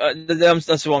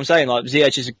 That's what I'm saying. Like,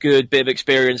 Ziyech is a good bit of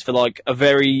experience for like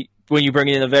when you bring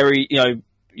in a very,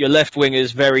 your left wing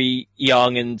is very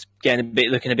young and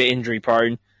looking a bit injury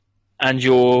prone, and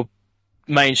your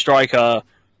main striker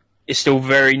is still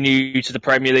very new to the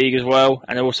Premier League as well,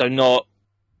 and also not.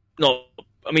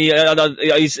 I mean,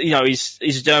 he's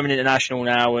a German international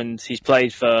now, and he's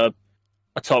played for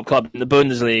a top club in the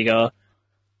Bundesliga.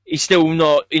 He's still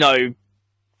not,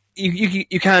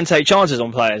 you can take chances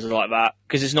on players like that,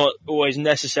 because it's not always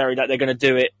necessary that they're going to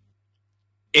do it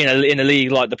in a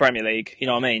league like the Premier League. You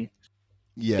know what I mean?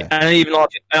 Yeah. And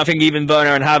I think even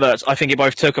Werner and Havertz, I think it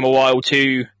both took them a while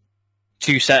to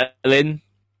settle in.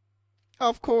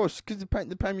 Of course, because the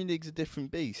Premier League's a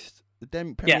different beast. The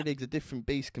Premier League's a different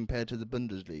beast compared to the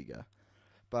Bundesliga.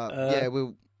 But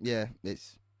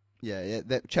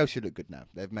Chelsea look good now.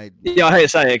 They've made. Yeah, I hate to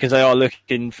say it because they are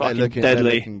looking fucking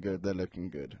deadly. They're looking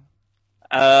good.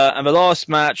 And the last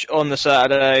match on the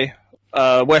Saturday,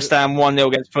 West Ham 1-0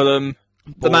 against Fulham.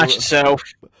 The match itself,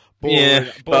 boring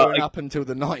up until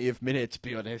the 90th minute, to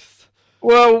be honest.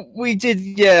 Well, we did.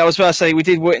 Yeah, I was about to say we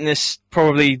did witness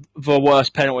probably the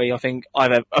worst penalty I think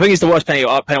it's the worst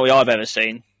penalty I've ever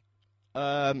seen.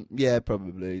 Yeah,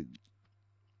 probably.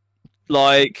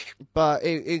 Like, but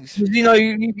it's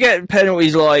you get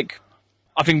penalties like,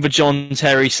 I think the John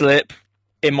Terry slip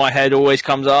in my head always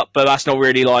comes up, but that's not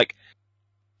really like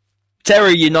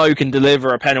Terry. Can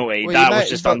deliver a penalty. Well,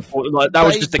 that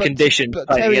was just a condition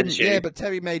playing against you. Yeah, but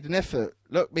Terry made an effort.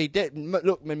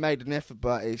 Lookman made an effort,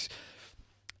 but it's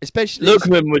especially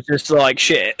Lookman was just like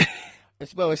shit.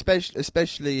 Well,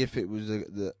 especially if it was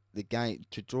the game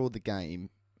to draw the game.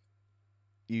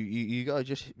 You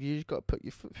just got to put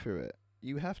your foot through it.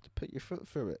 You have to put your foot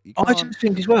through it. I just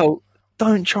think as well,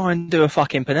 don't try and do a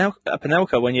fucking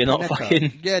Panelka when you're not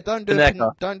fucking. Yeah, don't do a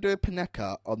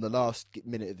Panenka on the last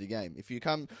minute of the game. If you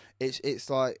come, it's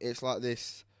like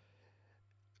this.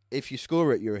 If you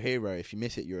score it, you're a hero. If you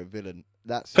miss it, you're a villain.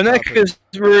 Panenka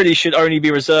really should only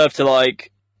be reserved to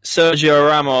like Sergio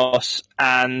Ramos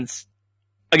and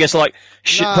I guess like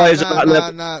players at that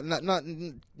level.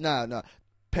 No.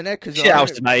 Panenka's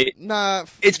shithouse, mate. No,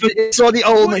 it's like the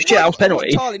ultimate shithouse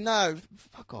penalty. Charlie, no,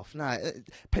 fuck off. No,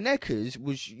 Panenka's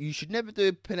you should never do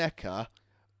a Panenka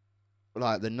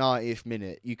like the 90th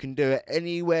minute. You can do it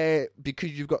anywhere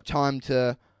because you've got time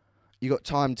to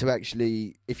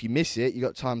actually. If you miss it, you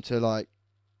got time to like.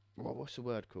 What's the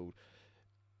word called?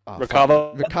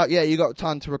 Recover. Yeah, you got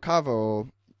time to recover.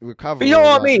 But you know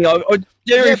what I mean? I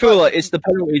generally feel like it's the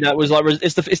penalty that was like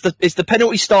it's the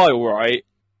penalty style, right?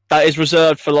 That is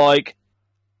reserved for like,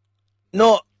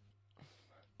 not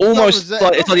almost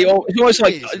like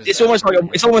it's almost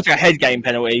like a head game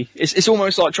penalty. It's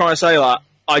almost like trying to say that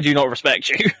I do not respect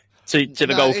you to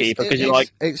the goalkeeper because you're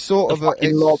like it's sort of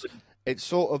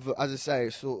as I say,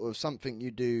 it's sort of something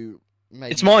you do.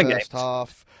 Maybe it's mind first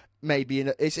half. maybe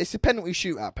it's a penalty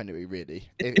shootout penalty, really.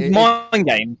 It's mind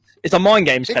games. It's a mind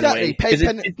games penalty.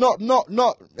 Exactly.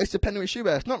 Not. It's a penalty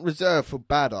shootout. It's not reserved for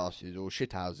badasses or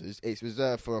shithouses. It's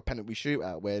reserved for a penalty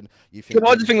shootout when you think.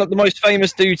 I just think the most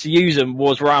famous dude to use them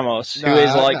was Ramos, who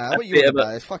is like a bit of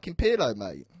a. It's fucking Pirlo,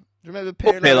 mate. Do you remember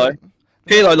Pirlo?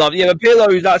 Pirlo, love. Yeah, but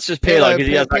Pirlo. That's just Pirlo because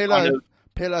he has that kind of.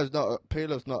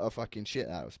 Pirlo's not a fucking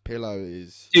shithouse. Pirlo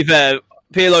is. To be fair,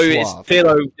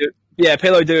 Pirlo. Yeah,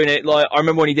 Pirlo doing it like I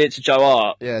remember when he did it to Joe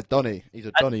Hart. Yeah, Donny. He's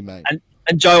a Donny, mate. And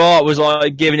Joe Hart was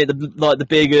like giving it the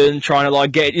big and trying to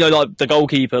like get like the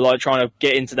goalkeeper like trying to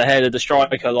get into the head of the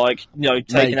striker like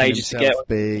taking ages to get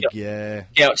big,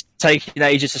 taking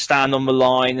ages to stand on the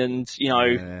line and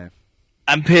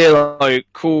and Pirlo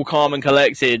cool, calm and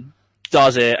collected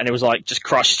does it and it was like just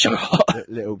crushed Joe Hart.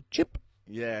 Little chip.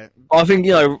 Yeah. I think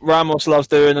Ramos loves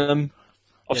doing them.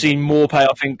 I've seen Morpay.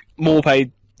 I think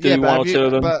Morpay. One or two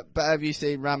of them. But have you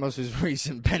seen Ramos's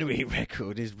recent penalty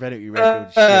record? His penalty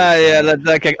record.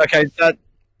 Okay.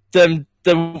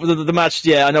 The match.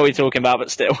 Yeah, I know what you're talking about, but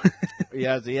still. he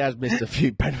has missed a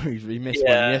few penalties. He missed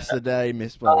one yesterday.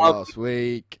 Missed one last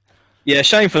week. Yeah,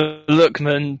 shame for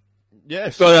Lookman.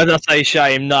 Yes. Well, I say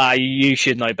shame. Nah, you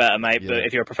should know better, mate. Yeah. But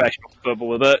if you're a professional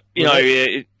footballer, but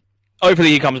hopefully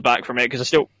he comes back from it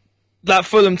because that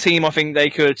Fulham team. I think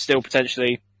they could still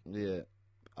potentially. Yeah.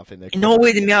 I think they.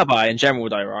 Weirding me out by in general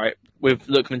though, right? With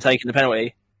Lookman taking the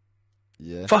penalty.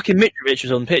 Yeah. Fucking Mitrovic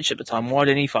was on the pitch at the time. Why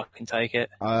didn't he fucking take it?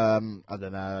 I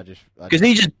don't know. Because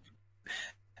he just,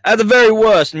 at the very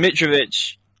worst,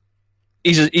 Mitrovic,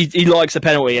 he likes the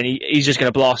penalty and he's just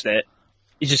going to blast it.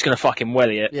 He's just going to fucking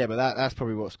welly it. Yeah, but that's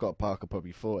probably what Scott Parker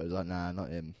probably thought. It was like, nah, not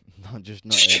him. Not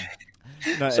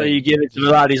him. So you give it to the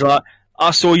lad. He's like,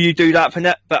 I saw you do that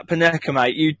Panenka,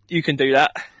 mate. You can do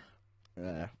that.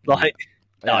 Yeah. Like.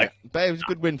 No, but it was a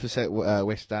good win for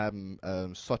West Ham.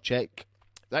 Souček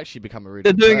actually become a really.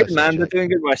 They're doing good, man. They're doing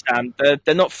good, West Ham.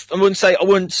 They're not. I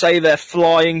wouldn't say they're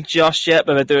flying just yet,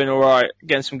 but they're doing all right.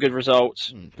 Getting some good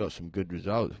results. Got some good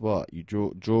results. What you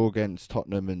draw against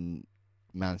Tottenham and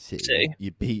Man City. You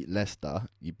beat Leicester.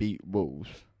 You beat Wolves.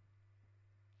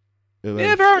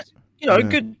 Yeah,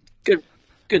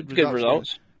 good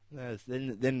results.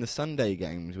 Then the Sunday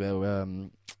games where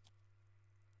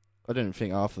I didn't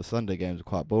think half the Sunday games were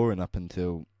quite boring up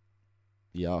until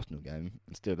the Arsenal game,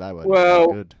 and still they were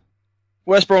good.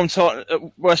 West Brom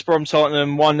Tottenham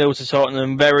 1-0 to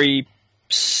Tottenham. Very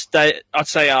I'd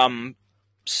say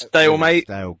stalemate.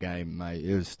 Stale game, mate.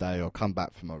 It was stale. I'll come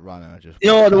back from a run and I just.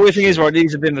 The weird thing is, right?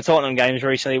 These have been the Tottenham games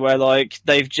recently, where like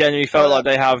they've genuinely felt like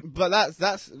they have. But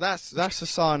that's a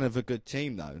sign of a good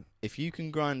team, though. If you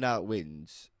can grind out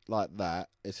wins like that,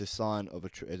 it's a sign of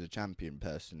as a champion.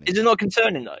 Personally, is it not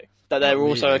concerning though that they're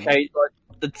also okay? Like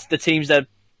the teams that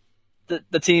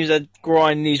the teams that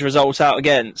grind these results out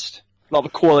against. Like the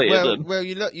quality of them. Well,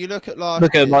 you look at last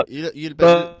year. Like,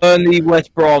 Burnley,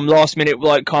 West Brom, last minute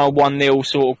like kind of 1-0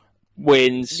 sort of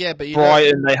wins. Yeah, but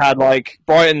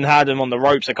Brighton had them on the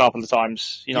ropes a couple of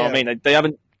times. You know what I mean? They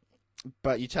haven't.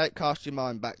 But you cast your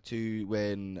mind back to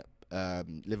when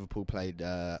Liverpool played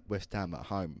West Ham at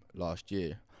home last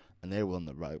year, and they were on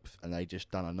the ropes, and they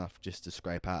just done enough just to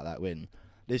scrape out that win.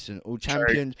 Listen, all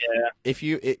champions. If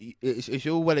it's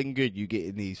all well and good, you get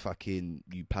in these fucking.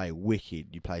 You play wicked,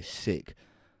 you play sick.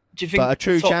 Do you think but a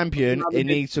true champion, it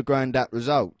needs to grind out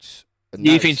results.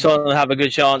 Do you think Tottenham have a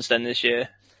good chance then this year?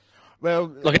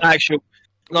 Well, like an actual.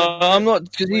 No, I'm not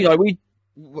because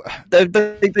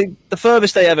the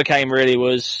furthest they ever came really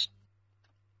was,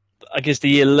 I guess, the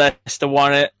year Leicester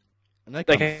won it. And they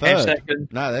came second.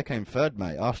 No, they came third,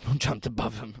 mate. Arsenal jumped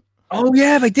above them. Oh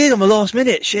yeah, they did on the last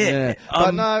minute. Shit. Yeah.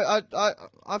 But no,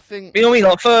 I think you know what I mean.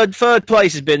 Like third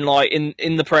place has been like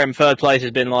in the Prem. Third place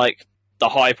has been like the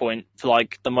high point for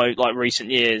like the most like recent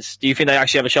years. Do you think they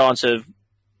actually have a chance of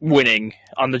winning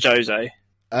under Jose?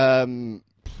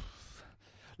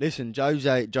 Listen,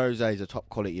 Jose is a top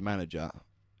quality manager,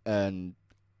 and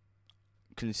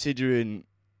considering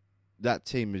that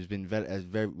team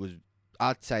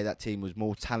I'd say that team was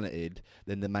more talented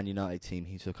than the Man United team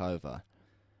he took over.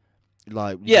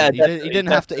 Like, he didn't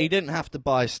have to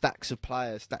buy stacks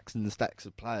and stacks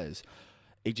of players.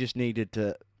 He just needed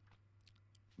to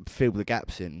fill the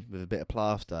gaps in with a bit of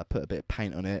plaster, put a bit of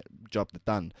paint on it, job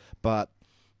done. But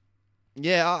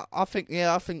I think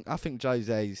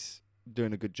Jose's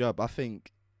doing a good job. I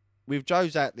think with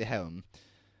Jose at the helm,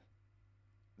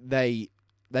 they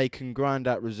can grind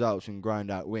out results and grind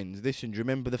out wins. Listen, do you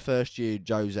remember the first year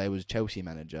Jose was Chelsea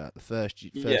manager? The first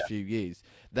few years,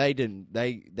 they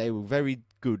were very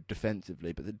good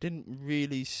defensively, but they didn't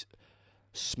really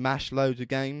smash loads of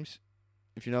games.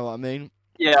 If you know what I mean.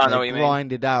 Yeah, I know what you mean.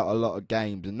 Grinded out a lot of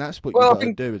games, and that's what you've got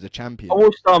to do as a champion. I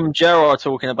watched Gerrard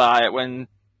talking about it when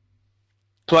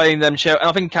playing them Chelsea. And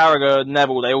I think Carragher,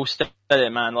 Neville, they all said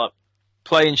it, man. Like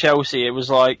playing Chelsea, it was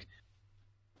like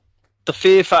the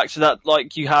fear factor that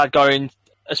like you had going,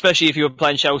 especially if you were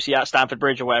playing Chelsea at Stamford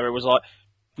Bridge or whatever. It was like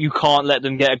you can't let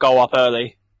them get a goal up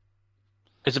early,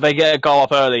 because if they get a goal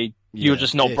up early, you're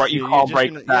just not break. You can't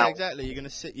break it down. Yeah, exactly. You're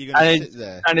gonna sit. You're gonna sit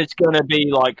there, and it's gonna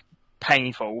be like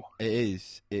painful. It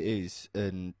is,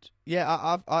 and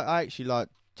yeah, I actually like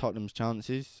Tottenham's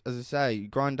chances. As I say, you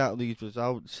grind out these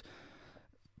results.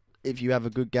 If you have a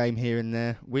good game here and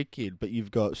there, wicked. But you've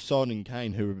got Son and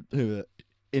Kane who are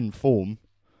in form.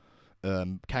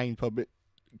 Kane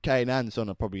and Son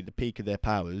are probably the peak of their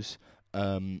powers.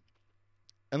 And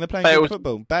they're playing good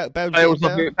football.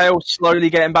 Bale's slowly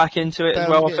getting back into it as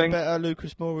well. I think better.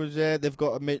 Lucas Moura's there. They've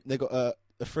got a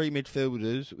three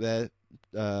midfielders there.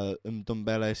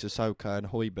 Ndombele, Sissoko, and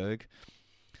Højbjerg.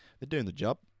 They're doing the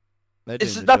job.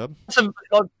 It's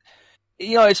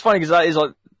funny because that is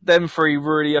like them three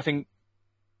really, I think,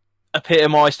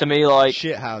 epitomise to me like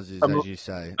shithouses, as you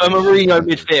say. A Mourinho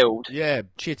midfield. Yeah,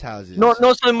 shithouses. Not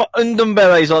so much.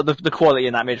 Ndombele is like the quality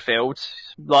in that midfield.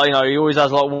 Like, you know, he always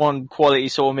has like one quality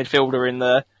sort of midfielder in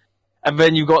there, and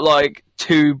then you've got like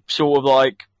two sort of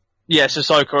like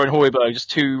Sissoko and Højbjerg,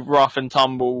 just two rough and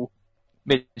tumble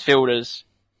midfielders.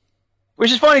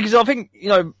 Which is funny because I think, you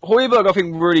know, Højbjerg, I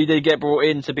think, really did get brought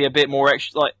in to be a bit more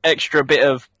extra bit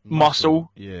of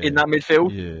muscle in that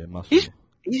midfield. Yeah, muscle.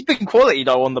 He's been quality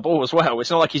though on the ball as well. It's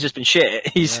not like he's just been shit.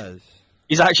 He's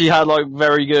actually had like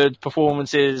very good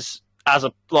performances as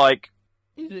a like.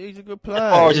 He's a good player.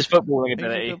 As far as his footballing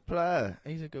ability,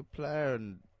 He's a good player,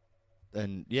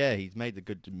 and yeah, he's made the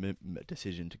good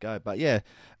decision to go. But yeah,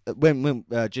 when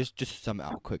just to sum it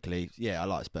up quickly, yeah, I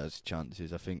like Spurs'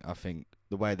 chances. I think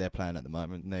the way they're playing at the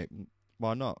moment,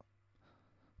 why not?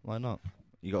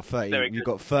 You got 30. You've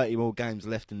got 30 more games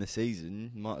left in the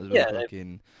season. Might as well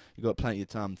you got plenty of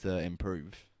time to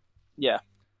improve. Yeah.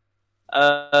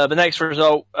 The next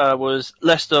result was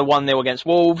Leicester 1-0 against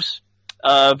Wolves.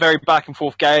 Very back and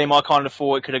forth game. I kind of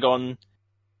thought it could have gone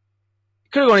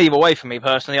either way for me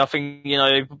personally. I think, you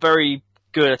know, very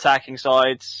good attacking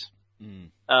sides.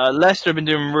 Leicester have been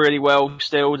doing really well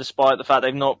still, despite the fact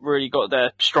they've not really got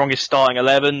their strongest starting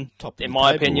 11, in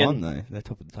my opinion. Aren't they? They're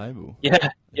top of the table.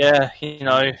 Yeah, you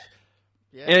know.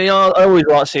 Yeah. You know, I always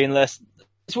like seeing Leicester.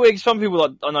 It's weird, some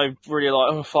people I know really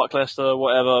like, oh, fuck Leicester,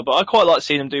 whatever, but I quite like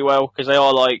seeing them do well, because they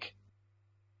are like...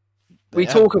 We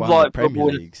talk of like Premier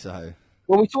League, so...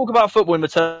 When we talk about football in the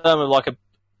term of like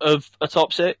a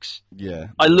top six,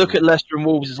 I look at Leicester and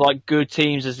Wolves as like good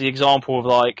teams as the example of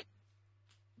like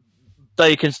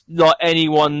they can like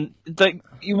anyone.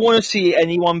 You want to see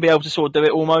anyone be able to sort of do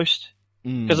it almost,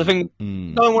 because I think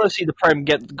no one want to see the Prem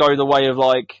go the way of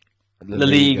like La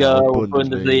Liga or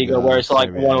Bundesliga, where it's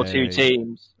like one or two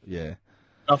teams. Yeah,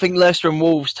 I think Leicester and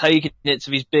Wolves taking it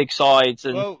to these big sides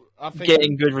and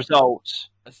getting good results.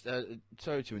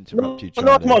 Sorry to interrupt you, Charlie.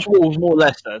 Not much Wolves, more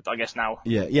Leicester, I guess now.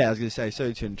 Yeah, I was going to say,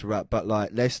 sorry to interrupt, but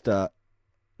like Leicester,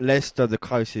 the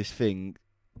closest thing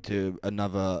to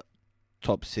another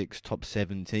top 6, top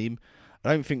 7 team.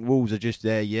 I don't think Wolves are just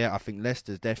there yet. I think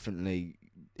Leicester's definitely,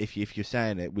 if you're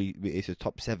saying it, it's a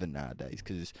top 7 nowadays,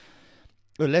 because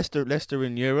Leicester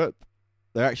in Europe,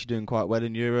 they're actually doing quite well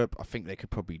in Europe. I think they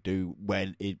could probably do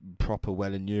proper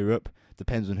well in Europe.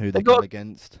 Depends on who they come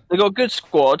against. They've got a good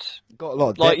squad. Got a lot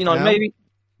of depth like, you know, now. Maybe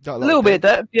a little bit of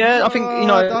depth. Yeah, no, I think, you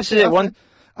know, this is it.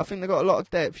 I think they've got a lot of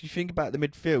depth. You think about the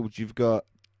midfield, you've got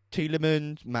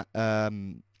Tielemans,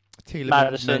 Maddison,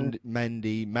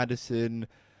 Mendy, Maddison,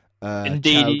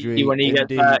 Ndidi when he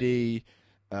gets back.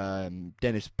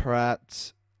 Dennis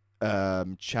Pratt,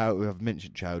 I've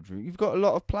mentioned Chowdhury. You've got a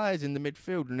lot of players in the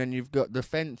midfield, and then you've got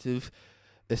defensive.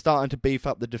 They're starting to beef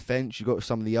up the defence. You've got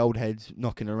some of the old heads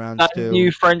knocking around that still. That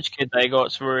new French kid they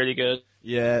got's really good.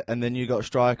 Yeah, and then you got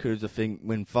strikers. I think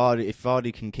if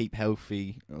Vardy can keep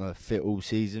healthy, fit all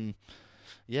season,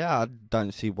 I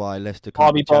don't see why Leicester can't.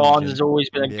 Harvey Barnes has always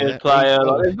been a good player.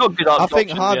 They've got good options. I think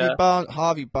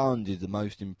Harvey Barnes is the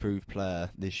most improved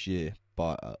player this year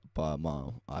by a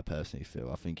mile. I personally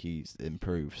feel. I think he's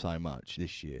improved so much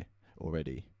this year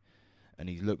already, and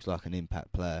he looks like an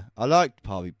impact player. I liked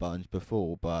Harvey Barnes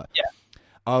before, but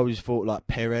I always thought like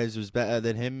Perez was better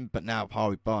than him. But now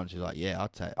Harvey Barnes is like, I'll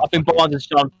take. I think Barnes has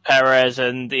jumped Perez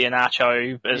and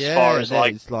Iheanacho as far as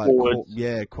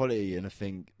quality. And I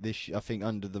think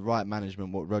under the right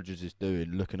management, what Rodgers is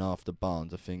doing, looking after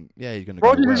Barnes, I think he's going to.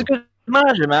 Rodgers is a good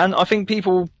manager, man. I think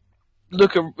people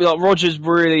look at like Rodgers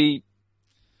really.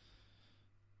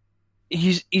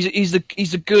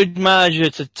 he's a good manager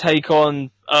to take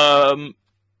on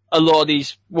a lot of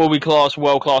these world class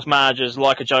managers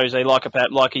like a Jose, like a Pep,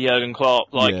 like a Jurgen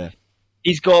Klopp. Like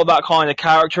he's got that kind of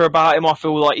character about him. I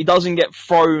feel like he doesn't get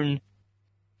thrown.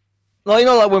 Like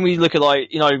like when we look at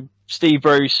Steve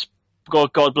Bruce,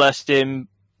 God bless him,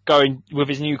 going with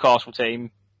his Newcastle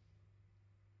team.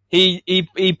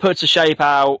 He puts a shape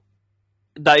out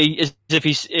that as if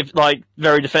he's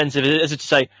very defensive, as if to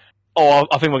say, "Oh,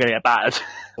 I think we're going to get bad.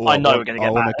 I know we're going to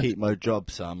get bad. I want to keep my job,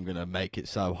 so I'm going to make it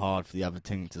so hard for the other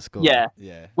team to score."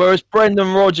 Yeah. Whereas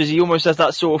Brendan Rodgers, he almost has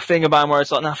that sort of thing about him where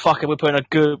it's like, "Nah, fuck it, we're putting a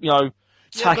good,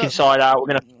 attacking side out.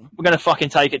 We're gonna fucking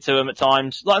take it to him at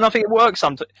times." Like, and I think it works.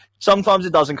 Sometimes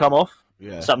it doesn't come off.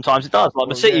 Yeah. Sometimes it does. Like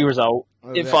the City result,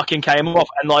 it fucking came off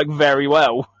and very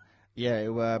well.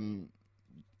 Yeah.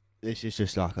 This is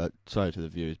just like sorry to the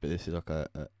viewers, but this is like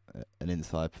an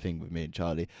inside thing with me and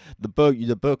Charlie. The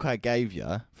book I gave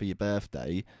you for your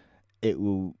birthday, it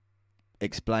will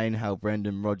explain how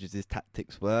Brendan Rodgers'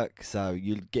 tactics work, so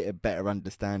you'll get a better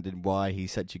understanding why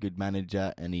he's such a good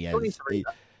manager, and he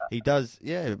does.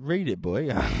 Yeah, read it,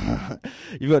 boy.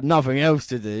 You've got nothing else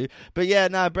to do. But yeah,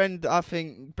 no, I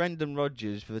think Brendan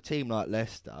Rodgers, for a team like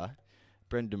Leicester,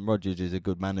 Brendan Rodgers is a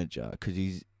good manager because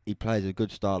he plays a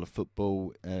good style of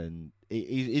football, and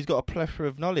he's got a plethora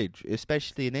of knowledge,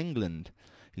 especially in England.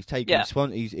 He's taken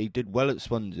he did well at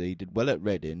Swansea, he did well at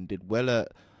Reading, did well at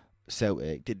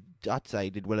Celtic, I'd say he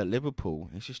did well at Liverpool.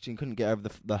 It's just he couldn't get over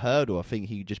the hurdle. I think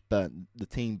the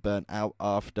team burnt out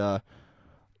after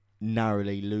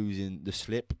narrowly losing the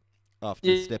slip.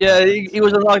 He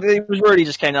was really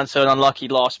just came down to an unlucky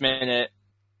last minute.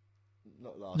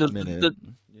 Not last minute,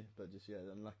 but just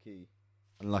unlucky.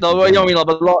 No, you know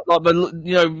what I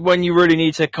mean, when you really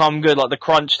need to come good, like the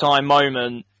crunch time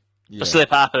moment, the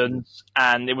slip happens,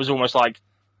 and it was almost like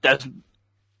there's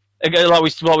like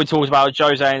we talked about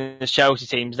Jose and his Chelsea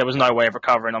teams. There was no way of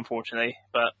recovering, unfortunately.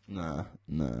 But no,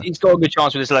 he's got a good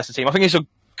chance with this Leicester team. I think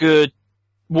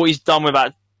what he's done with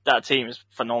that team is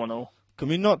phenomenal. Can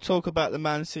we not talk about the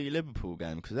Man City Liverpool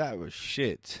game because that was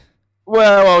shit?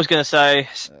 Well, I was going to say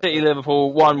City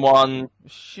Liverpool 1-1.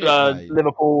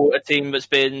 Liverpool, a team that's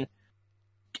been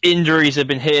injuries have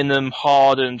been hitting them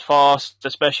hard and fast,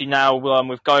 especially now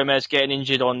with Gomez getting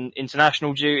injured on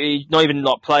international duty, not even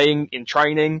playing in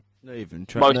training.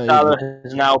 Mo Salah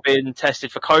has now been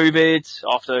tested for COVID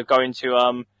after going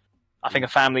to I think a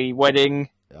family wedding.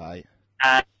 Aye.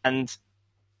 And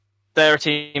they're a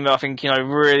team that I think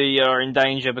really are in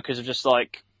danger because of just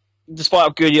despite how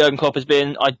good Jurgen Klopp has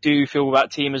been, I do feel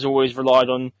that team has always relied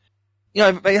on.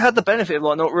 They had the benefit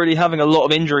of not really having a lot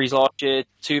of injuries last year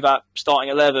to that starting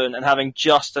 11 and having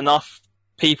just enough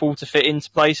people to fit into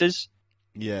places.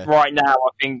 Yeah. Right now, I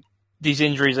think these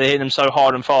injuries are hitting them so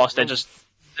hard and fast. I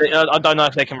don't know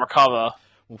if they can recover.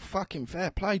 Well, fucking fair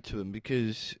play to them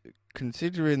because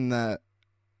considering that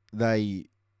they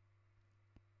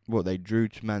drew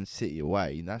to Man City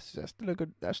away, that's still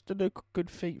a good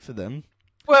feat for them.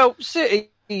 Well, City.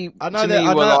 I know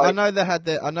they had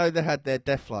their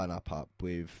death lineup up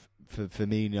with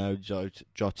Firmino,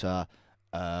 Jota,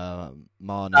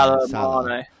 Mane, Salah.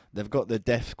 Mane. They've got the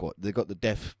death squad. They've got the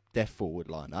death forward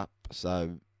lineup,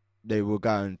 so they were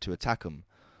going to attack them.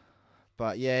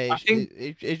 But yeah,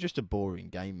 it's just a boring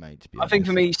game, mate. To be honest. I think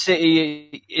for me,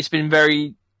 City, it's been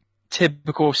very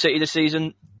typical of City this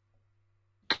season.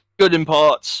 Good in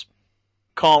parts,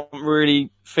 can't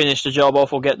really finish the job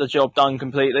off or get the job done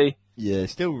completely. Yeah,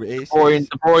 still De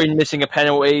Bruyne missing a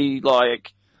penalty,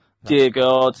 dear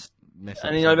God. And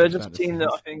they're just a team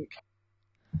that I think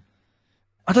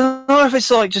I don't know if it's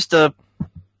just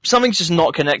something's just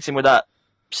not connecting with that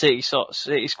City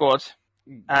squad,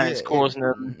 and it's causing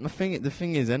them. The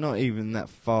thing is, they're not even that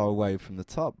far away from the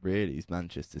top. Really, is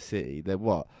Manchester City. They're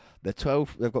what? They're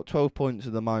 12. They've got 12 points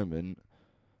at the moment,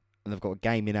 and they've got a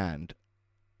game in hand.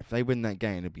 If they win that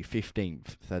game, it'll be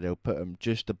 15th. So they'll put them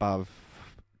just above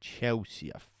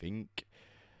Chelsea, I think.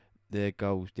 Their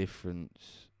goals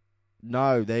difference.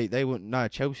 No, they wouldn't. No,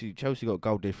 Chelsea got a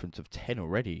goal difference of 10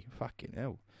 already. Fucking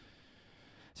hell.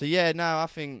 So yeah, no, I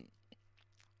think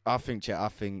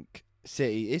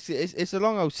City. It's a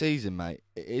long old season, mate.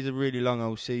 It is a really long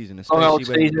old season. And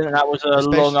that was a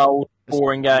long old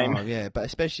boring game. Oh, yeah, but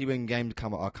especially when games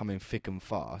are coming thick and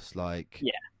fast.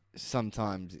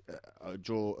 Sometimes a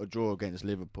draw against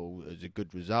Liverpool is a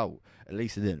good result. At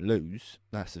least they didn't lose.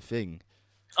 That's the thing.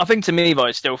 I think to me though,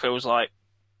 it still feels like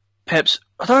Pep's.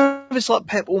 I don't know if it's like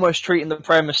Pep almost treating the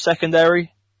Prem as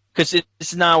secondary because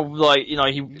it's now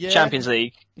Champions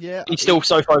League. Yeah, he's still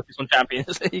so focused on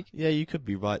Champions League. Yeah, you could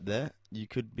be right there. You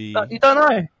could be. You don't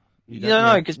know. You don't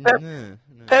know, because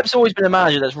Pep's always been a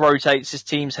manager that rotates his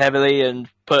teams heavily and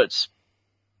puts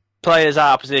players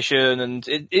out of position, and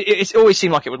it's always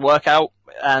seemed like it would work out.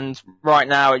 And right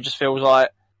now, it just feels like,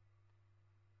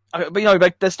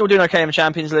 but they're still doing okay in the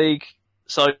Champions League,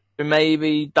 so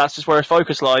maybe that's just where his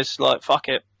focus lies. Like, fuck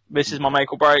it, this is my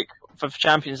make or break for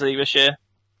Champions League this year.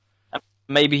 And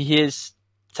maybe he is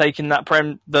taking that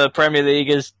the Premier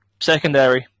League as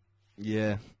secondary.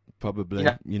 Yeah, probably.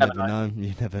 You never know.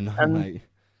 You never know, mate.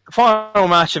 Final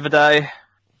match of the day.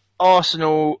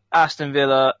 Arsenal, Aston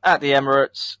Villa at the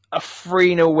Emirates, a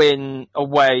 3-0 win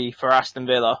away for Aston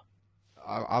Villa.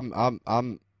 I'm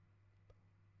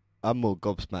more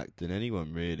gobsmacked than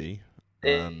anyone, really.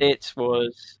 It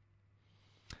was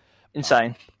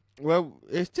insane. Well,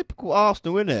 it's typical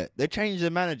Arsenal, isn't it? They changed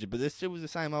their manager, but they're still the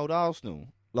same old Arsenal.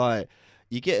 Like,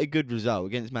 you get a good result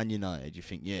against Man United, you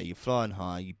think, yeah, you're flying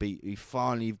high, you've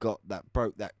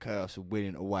broke that curse of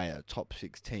winning away at a top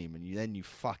 6 team, and then you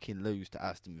fucking lose to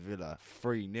Aston Villa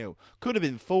 3-0. Could have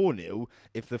been 4-0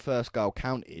 if the first goal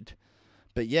counted.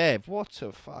 But yeah, what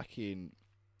a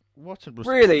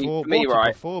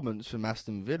performance from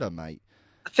Aston Villa, mate.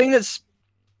 The thing that's,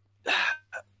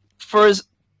 for as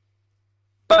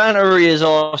bantery as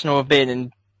Arsenal have been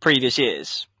in previous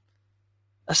years,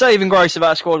 a saving grace of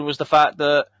our squad was the fact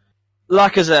that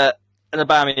Lacazette and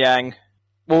Aubameyang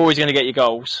were always going to get you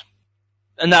goals,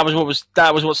 and that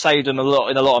was what saved them a lot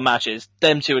in a lot of matches.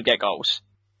 Them two would get goals.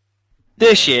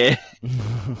 This year,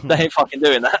 they ain't fucking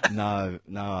doing that. No,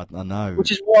 I know.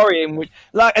 Which is worrying.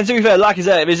 And to be fair,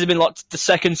 Lacazette, this has been like the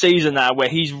second season now where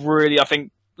he's really, I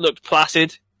think, looked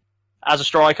placid as a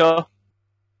striker.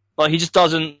 Like, he just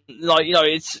doesn't, like,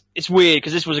 it's weird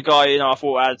because this was a guy, I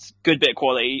thought had a good bit of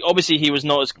quality. Obviously, he was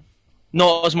not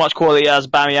as much quality as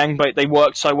Aubameyang, but they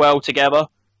worked so well together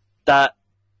that,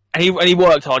 and he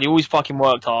worked hard. He always fucking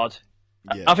worked hard.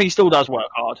 Yeah. I think he still does work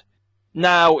hard.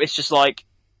 Now it's just like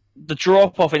the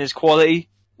drop off in his quality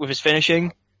with his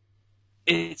finishing.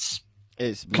 It's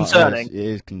concerning. It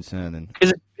is concerning.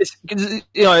 Because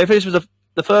if this was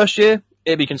the first year,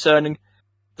 it'd be concerning.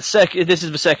 This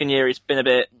is the second year. It's been a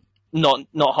bit not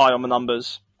high on the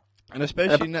numbers, and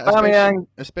especially now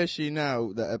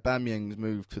that Aubameyang's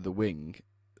moved to the wing,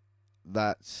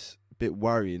 that's a bit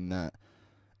worrying. That,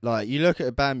 like, you look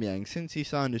at Aubameyang since he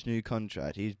signed his new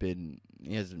contract, you haven't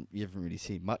really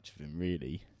seen much of him,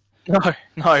 really. No,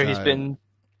 so, he's been.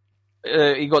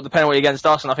 He got the penalty against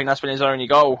us, and I think that's been his only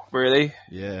goal, really.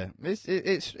 Yeah,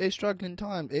 it's struggling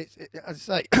time. As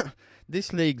I say,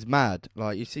 this league's mad.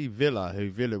 Like, you see Villa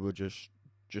were just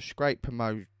scraped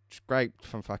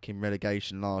from fucking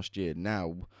relegation last year.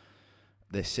 Now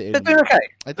they're sitting. They're doing okay.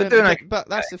 They're doing okay. But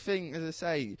that's the thing, as I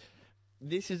say,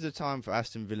 this is the time for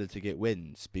Aston Villa to get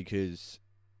wins, because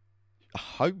I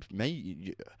hope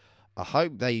they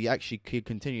actually could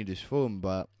continue this form,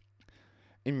 but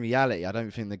in reality, I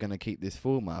don't think they're going to keep this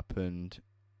form up. And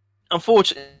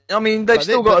unfortunately, I mean, they've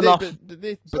still got enough.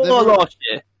 But last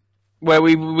year, where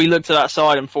we looked at that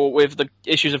side and thought, with the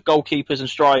issues of goalkeepers and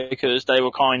strikers, they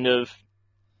were kind of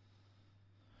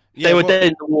dead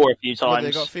in the war a few times. Well,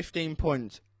 they got 15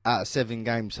 points out of 7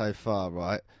 games so far,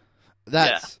 right?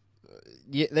 That's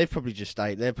they've probably just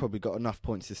stayed. They've probably got enough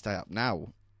points to stay up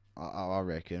now. I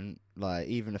reckon. Like,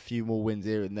 even a few more wins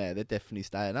here and there, they're definitely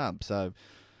staying up. So,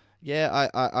 yeah,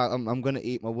 I'm going to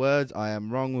eat my words. I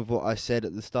am wrong with what I said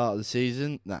at the start of the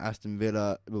season, that Aston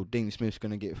Villa, Dean Smith's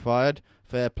going to get fired.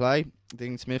 Fair play,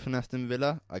 Dean Smith and Aston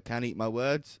Villa. I can eat my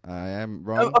words. I am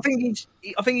wrong. I think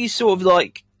he's sort of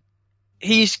like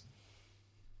he's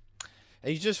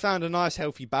just found a nice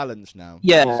healthy balance now.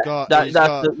 Yeah, he's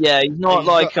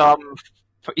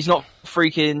not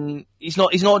freaking. He's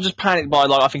not just panicked by,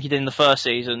 like, I think he did in the first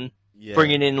season,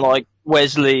 bringing in like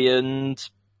Wesley and.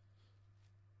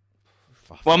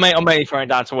 Well, mate, I'm mainly throwing it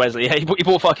down to Wesley. He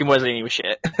bought fucking Wesley and he was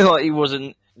shit. Like, he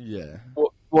wasn't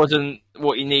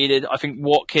what he needed. I think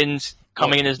Watkins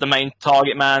coming in as the main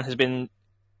target man has been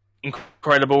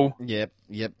incredible. Yep,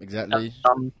 exactly.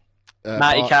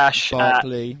 Matty Cash,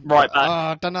 Barkley, right back.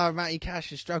 I don't know. Matty Cash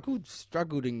has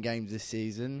struggled in games this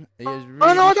season. He has really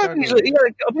I don't think I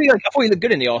thought he looked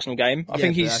good in the Arsenal game. I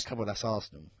think he's. Come on, that's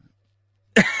Arsenal.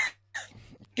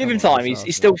 Give him time.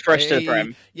 He's still fresh to the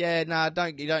Prem. Yeah,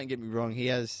 don't get me wrong. He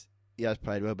has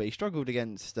played well, but he struggled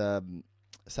against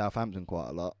Southampton quite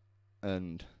a lot.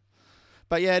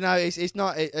 But yeah, no, it's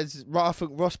not. I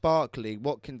think Ross Barkley,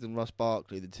 Watkins, and Ross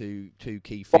Barkley, the two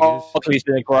key figures. Barkley's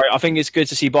been great. I think it's good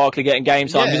to see Barkley getting game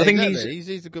time, because I think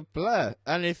he's a good player.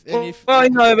 And if but you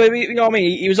know what I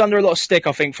mean. He was under a lot of stick,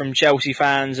 I think, from Chelsea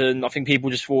fans, and I think people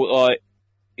just thought like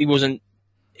he wasn't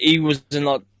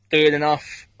like doing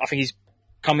enough. I think he's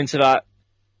come into that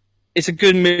it's a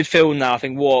good midfield now. I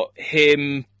think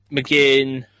him,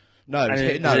 McGinn.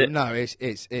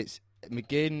 It's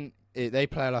McGinn. They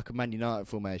play like a Man United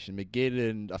formation. McGinn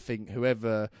and I think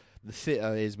whoever the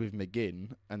sitter is with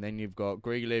McGinn, and then you've got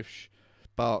Grealish,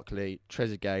 Barkley,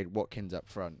 Trezeguet, Watkins up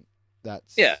front.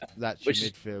 That's your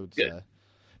midfield.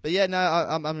 But yeah, no,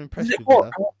 I'm impressed with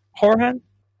that. Horahan?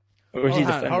 Or is he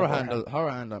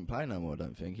Horahan don't play no more. I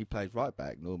don't think he plays right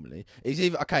back normally. He's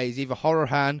either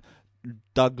Horahan,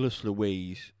 Douglas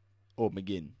Luiz, or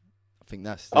McGinn. I think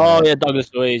that's.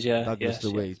 Douglas Luiz. Yeah, Douglas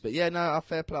Luiz. But yeah, no,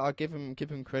 fair play. I give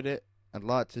him credit. I'd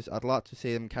like to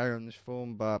see him carry on this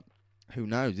form, but who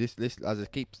knows? This as I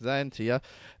keep saying to you,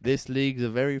 this league's a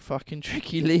very fucking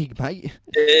tricky league, mate.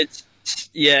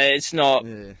 It's not.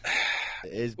 Yeah.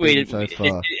 It is been so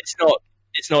far.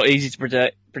 It's not easy to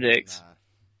predict. Nah,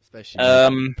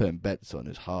 especially putting bets on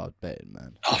is hard betting,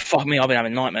 man. Oh fuck me! I've been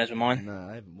having nightmares with mine. No,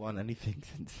 I haven't won anything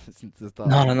since the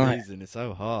start of the season. It's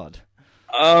so hard.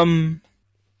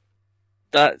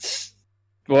 That's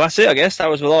it. I guess that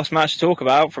was the last match to talk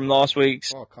about from last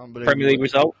week's Premier League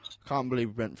results. Can't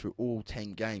believe we went through all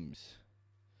 10 games.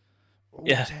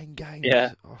 10 games.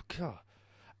 Yeah. Oh god.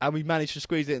 And we managed to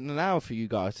squeeze it in an hour for you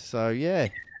guys. So yeah.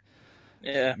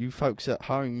 Yeah. You folks at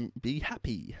home, be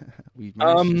happy. We've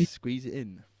managed to squeeze it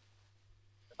in.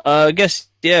 I guess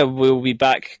we'll be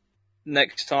back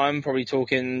next time, probably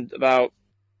talking about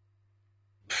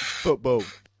football.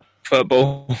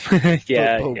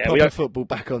 Yeah. Proper football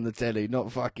back on the telly, not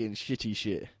fucking shitty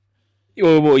shit.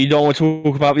 What, you don't want to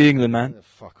talk about the England, man?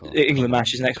 Fuck off. The England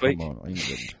matches next week. Come on,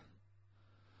 England.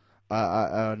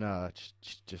 No,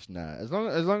 just no. As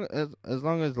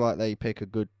long as like they pick a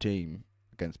good team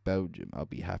against Belgium, I'll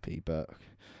be happy. But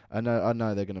I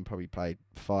know they're gonna probably play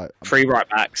 3 right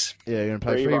backs. Yeah, they're gonna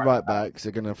play 3 right backs.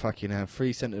 They're gonna fucking have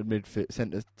 3 centre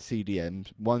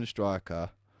CDMs, 1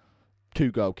 striker,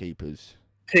 2 goalkeepers.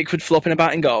 Pickford flopping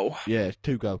about in goal. Yeah,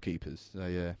 2 goalkeepers. So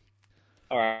yeah.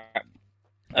 All right.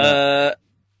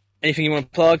 Anything you want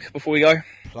to plug before we go?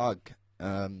 Plug.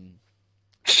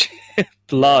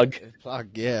 Plug.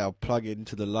 Yeah, I'll plug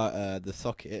into the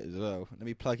socket as well. Let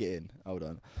me plug it in. Hold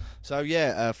on. So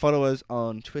yeah, follow us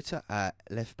on Twitter at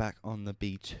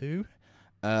leftbackontheb2.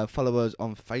 Follow us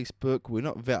on Facebook. We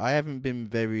haven't been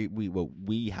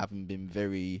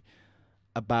very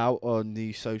about on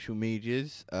the social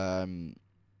medias.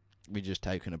 We're just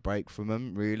taking a break from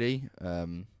them, really,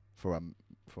 for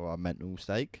our mental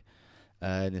stake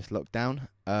in this lockdown.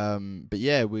 But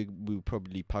yeah, we'll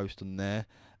probably post on there.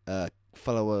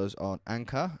 Follow us on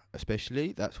Anchor,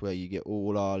 especially. That's where you get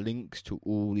all our links to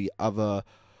all the other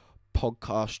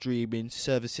podcast streaming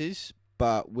services.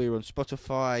 But we're on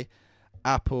Spotify,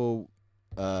 Apple,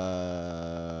 Overcast,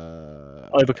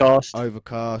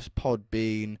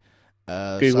 Podbean,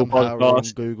 Google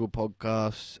Podcasts. Google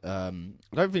Podcasts. I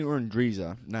don't think we're on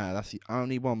Deezer. No, that's the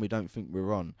only one we don't think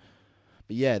we're on.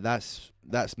 But yeah, that's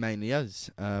mainly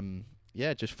us.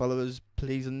 Yeah, just follow us,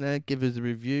 please, on there. Give us a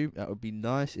review. That would be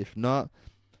nice. If not,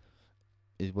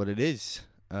 is what it is.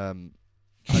 I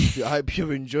hope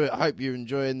you're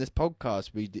enjoying this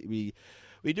podcast. We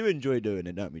do enjoy doing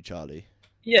it, don't we, Charlie?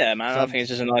 Yeah, man. I think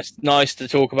it's just nice to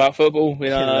talk about football.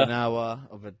 Kill an hour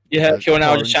of a kill an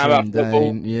hour to chat about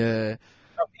football. Yeah.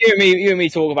 You and me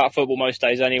talk about football most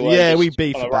days anyway. Yeah, we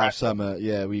beef about summer.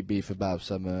 Yeah, we beef about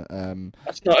summer.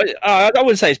 That's not. I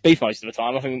wouldn't say it's beef most of the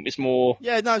time. I think it's more.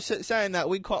 Yeah, no. Saying that,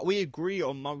 we agree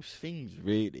on most things,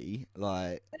 really.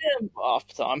 Like half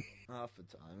the time.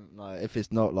 Like if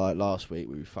it's not like last week,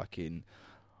 we fucking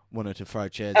wanted to throw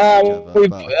chairs at each other.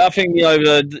 I think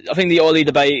the Ollie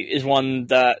debate is one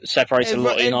that separates a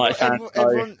lot of United fans.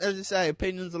 Everyone, as I say,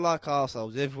 opinions are like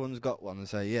arseholes. Everyone's got one.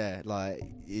 So yeah, like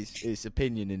it's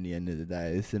opinion in the end of the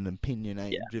day. It's an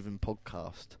opinionated-driven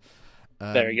podcast.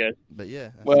 Very good. But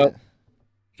yeah. Well,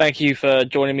 thank you for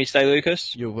joining me today,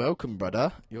 Lucas. You're welcome,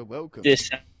 brother. You're welcome. This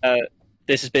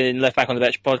has been Left Back on the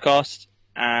Bench podcast,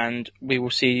 and we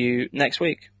will see you next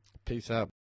week. Peace out.